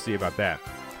 but we'll see about that.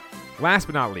 Last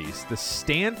but not least, the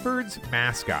Stanford's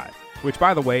mascot, which,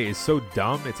 by the way, is so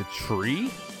dumb. It's a tree.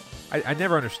 I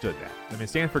never understood that. I mean,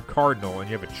 Stanford Cardinal, and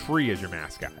you have a tree as your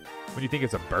mascot. When you think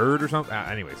it's a bird or something,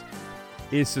 anyways,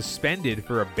 is suspended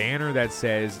for a banner that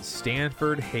says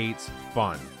Stanford hates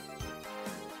fun.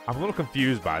 I'm a little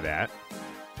confused by that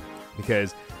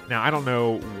because now I don't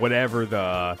know whatever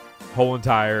the whole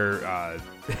entire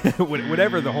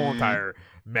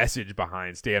message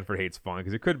behind Stanford hates fun,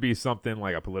 because it could be something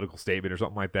like a political statement or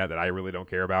something like that I really don't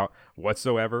care about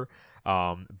whatsoever.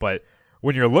 But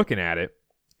when you're looking at it,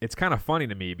 it's kind of funny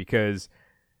to me because,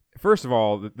 first of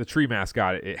all, the tree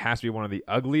mascot, it has to be one of the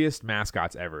ugliest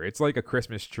mascots ever. It's like a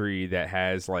Christmas tree that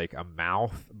has like a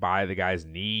mouth by the guy's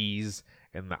knees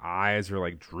and the eyes are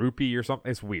like droopy or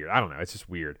something. It's weird. I don't know. It's just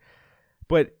weird.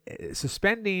 But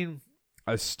suspending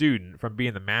a student from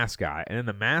being the mascot, and then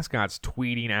the mascot's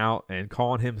tweeting out and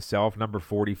calling himself number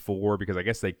 44 because I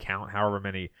guess they count however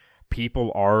many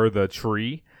people are the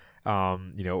tree,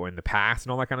 in the past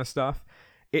and all that kind of stuff.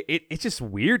 It's just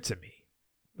weird to me.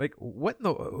 Like, what in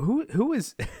the who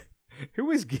is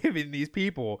who is giving these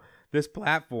people this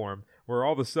platform where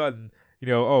all of a sudden,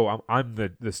 I'm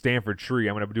the Stanford tree,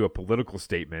 I'm going to do a political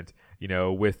statement,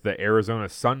 with the Arizona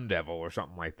Sun Devil or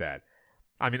something like that.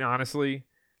 I mean, honestly,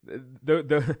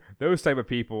 those type of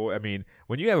people, I mean,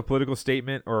 when you have a political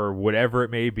statement or whatever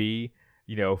it may be,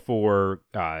 for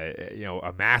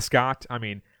a mascot, I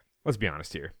mean, let's be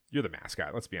honest here. You're the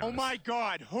mascot. Let's be honest. Oh my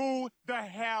God, who the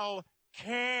hell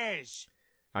cares?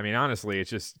 I mean, honestly, it's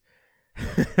just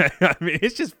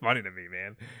it's just funny to me,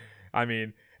 man. I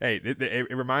mean, hey,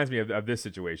 it reminds me of this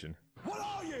situation. What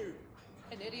are you?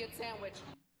 An idiot sandwich.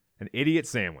 An idiot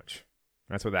sandwich.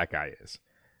 That's what that guy is.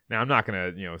 Now, I'm not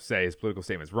going to, say his political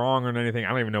statement's wrong or anything. I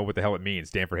don't even know what the hell it means.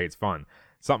 Stanford hates fun.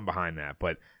 Something behind that.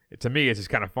 But to me, it's just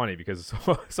kind of funny because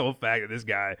the sole fact that this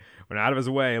guy went out of his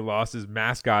way, lost his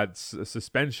mascot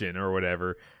suspension or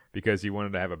whatever because he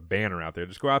wanted to have a banner out there.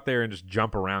 Just go out there and just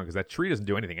jump around because that tree doesn't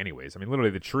do anything anyways. I mean,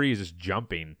 literally, the tree is just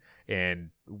jumping and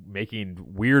making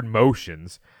weird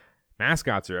motions.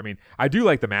 Mascots are, I mean, I do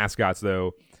like the mascots,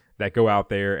 though, that go out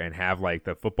there and have, like,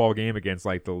 the football game against,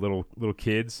 like, the little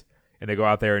kids. And they go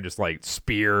out there and just, like,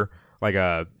 spear, like,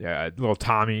 a little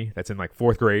Tommy that's in, like,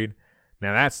 4th grade.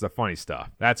 Now, that's the funny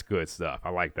stuff. That's good stuff. I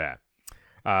like that.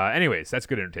 Anyways, that's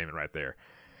good entertainment right there.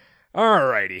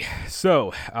 Alrighty,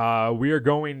 so we are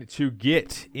going to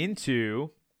get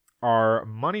into our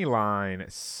money line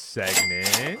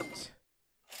segment,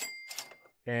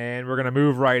 and we're going to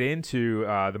move right into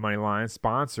the money line,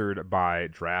 sponsored by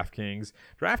DraftKings.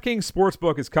 DraftKings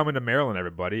Sportsbook is coming to Maryland,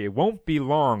 everybody. It won't be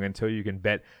long until you can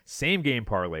bet same-game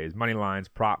parlays, money lines,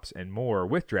 props, and more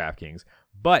with DraftKings,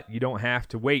 but you don't have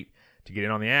to wait to get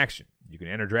in on the action. You can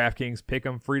enter DraftKings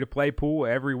Pick'em free-to-play pool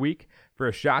every week for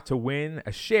a shot to win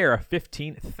a share of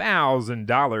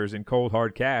 $15,000 in cold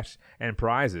hard cash and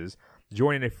prizes.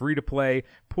 Joining a free-to-play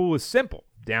pool is simple.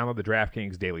 Download the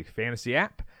DraftKings Daily Fantasy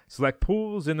app, select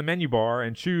pools in the menu bar,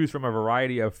 and choose from a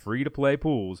variety of free-to-play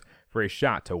pools for a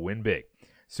shot to win big.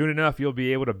 Soon enough, you'll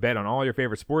be able to bet on all your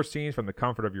favorite sports teams from the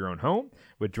comfort of your own home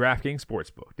with DraftKings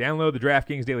Sportsbook. Download the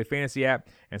DraftKings Daily Fantasy app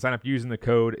and sign up using the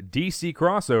code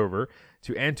DCCrossover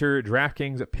to enter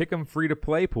DraftKings Pick'em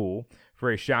free-to-play pool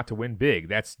for a shot to win big.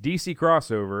 That's DC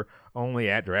Crossover only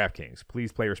at DraftKings.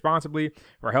 Please play responsibly.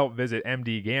 For help, visit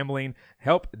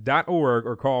mdgamblinghelp.org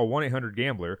or call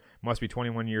 1-800-GAMBLER. Must be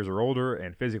 21 years or older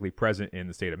and physically present in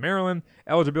the state of Maryland.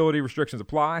 Eligibility restrictions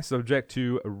apply, subject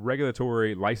to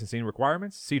regulatory licensing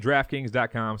requirements. See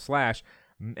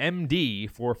DraftKings.com/MD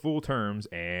for full terms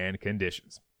and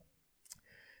conditions.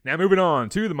 Now moving on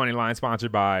to the money line,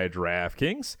 sponsored by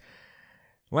DraftKings.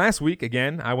 Last week,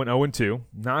 again, I went 0-2.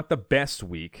 Not the best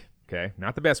week, okay?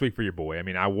 Not the best week for your boy. I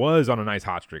mean, I was on a nice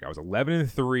hot streak. I was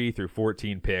 11-3 through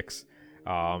 14 picks.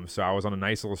 So I was on a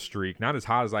nice little streak. Not as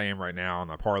hot as I am right now on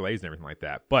the parlays and everything like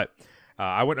that. But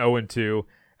I went 0-2.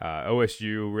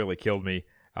 OSU really killed me.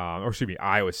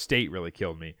 Iowa State really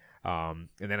killed me. And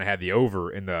then I had the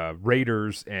over in the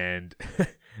Raiders and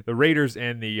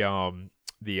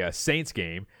the Saints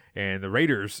game. And the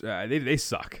Raiders, they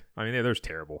suck. I mean, they're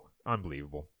terrible.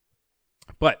 Unbelievable.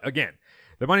 But again,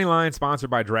 the money line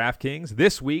sponsored by DraftKings.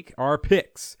 This week, our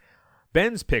picks.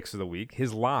 Ben's picks of the week.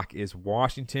 His lock is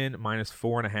Washington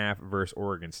 -4.5 versus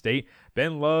Oregon State.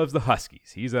 Ben loves the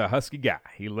Huskies. He's a Husky guy.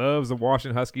 He loves the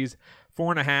Washington Huskies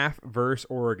 4.5 versus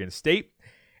Oregon State.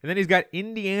 And then he's got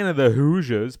Indiana the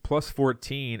Hoosiers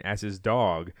 +14 as his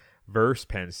dog versus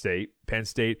Penn State. Penn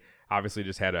State obviously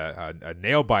just had a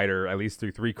nail biter at least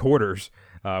through 3 quarters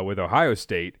with Ohio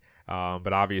State.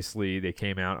 But obviously they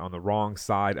came out on the wrong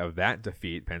side of that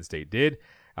defeat. Penn State did.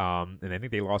 And I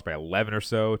think they lost by 11 or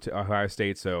so to Ohio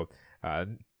State. So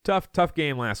tough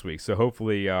game last week. So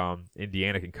hopefully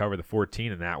Indiana can cover the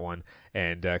 14 in that one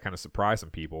and kind of surprise some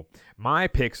people. My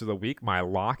picks of the week, my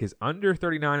lock is under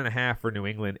 39.5 for New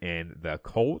England and the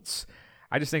Colts.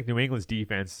 I just think New England's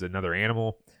defense is another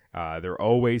animal. They're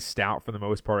always stout for the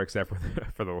most part, except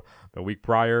for the week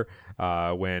prior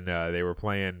when they were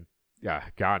playing. Yeah,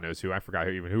 God knows who. I forgot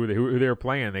who they were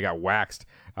playing. They got waxed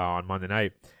on Monday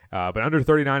night. But under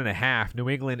 39.5, New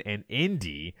England and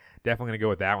Indy, definitely going to go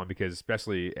with that one because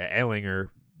especially Ehlinger,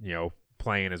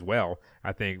 playing as well.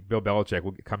 I think Bill Belichick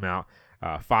will come out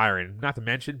firing. Not to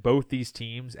mention, both these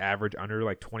teams average under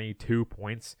like 22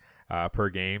 points per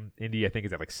game. Indy, I think,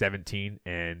 is at like 17,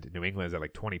 and New England is at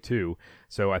like 22.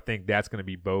 So I think that's going to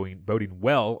be boding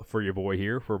well for your boy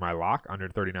here for my lock, under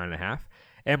 39.5.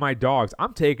 And my dogs,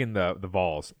 I'm taking the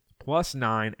Vols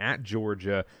 +9 at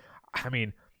Georgia. I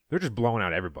mean, they're just blowing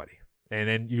out everybody. And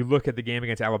then you look at the game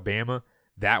against Alabama,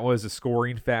 that was a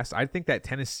scoring fest. I think that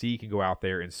Tennessee can go out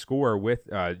there and score with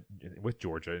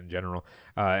Georgia in general.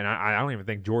 And I don't even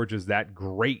think Georgia's that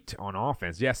great on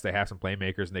offense. Yes, they have some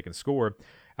playmakers and they can score.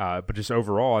 But just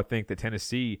overall, I think that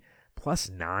Tennessee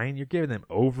 +9, you're giving them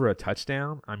over a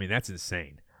touchdown. I mean, that's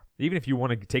insane. Even if you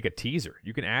want to take a teaser,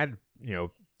 you can add,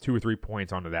 2 or 3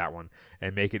 points onto that one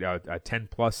and make it a 10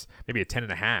 plus, maybe a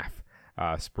 10.5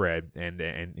 spread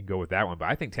and go with that one. But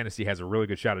I think Tennessee has a really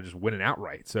good shot of just winning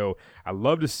outright. So I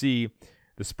love to see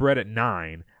the spread at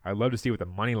 9. I love to see what the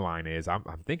money line is. I'm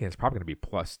thinking it's probably going to be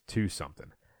 +2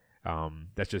 something.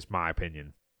 That's just my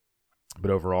opinion.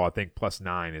 But overall, I think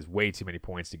 +9 is way too many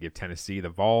points to give Tennessee the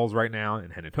Vols right now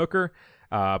and Hendon Hooker.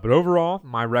 But overall,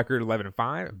 my record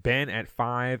 11-5. Ben at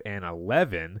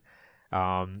 5-11.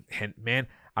 And man,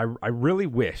 I really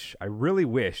wish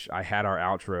I had our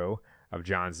outro of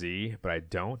John Z, but I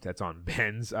don't. That's on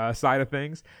Ben's side of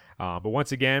things. But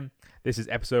once again, this is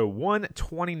episode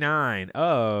 129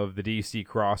 of the DC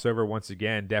Crossover. Once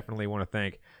again, definitely want to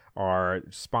thank our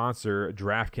sponsor,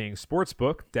 DraftKings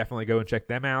Sportsbook. Definitely go and check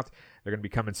them out. They're going to be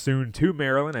coming soon to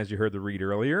Maryland, as you heard the read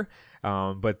earlier.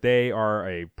 But they are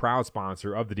a proud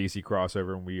sponsor of the DC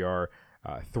Crossover, and we are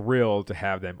thrilled to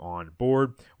have them on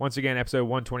board. Once again, episode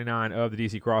 129 of the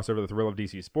DC Crossover, the thrill of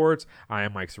DC Sports. I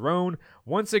am Mike Cerrone,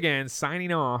 once again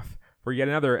signing off for yet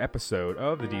another episode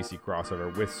of the DC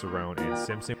Crossover with Cerrone and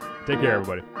Simpson. Take care,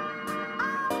 everybody.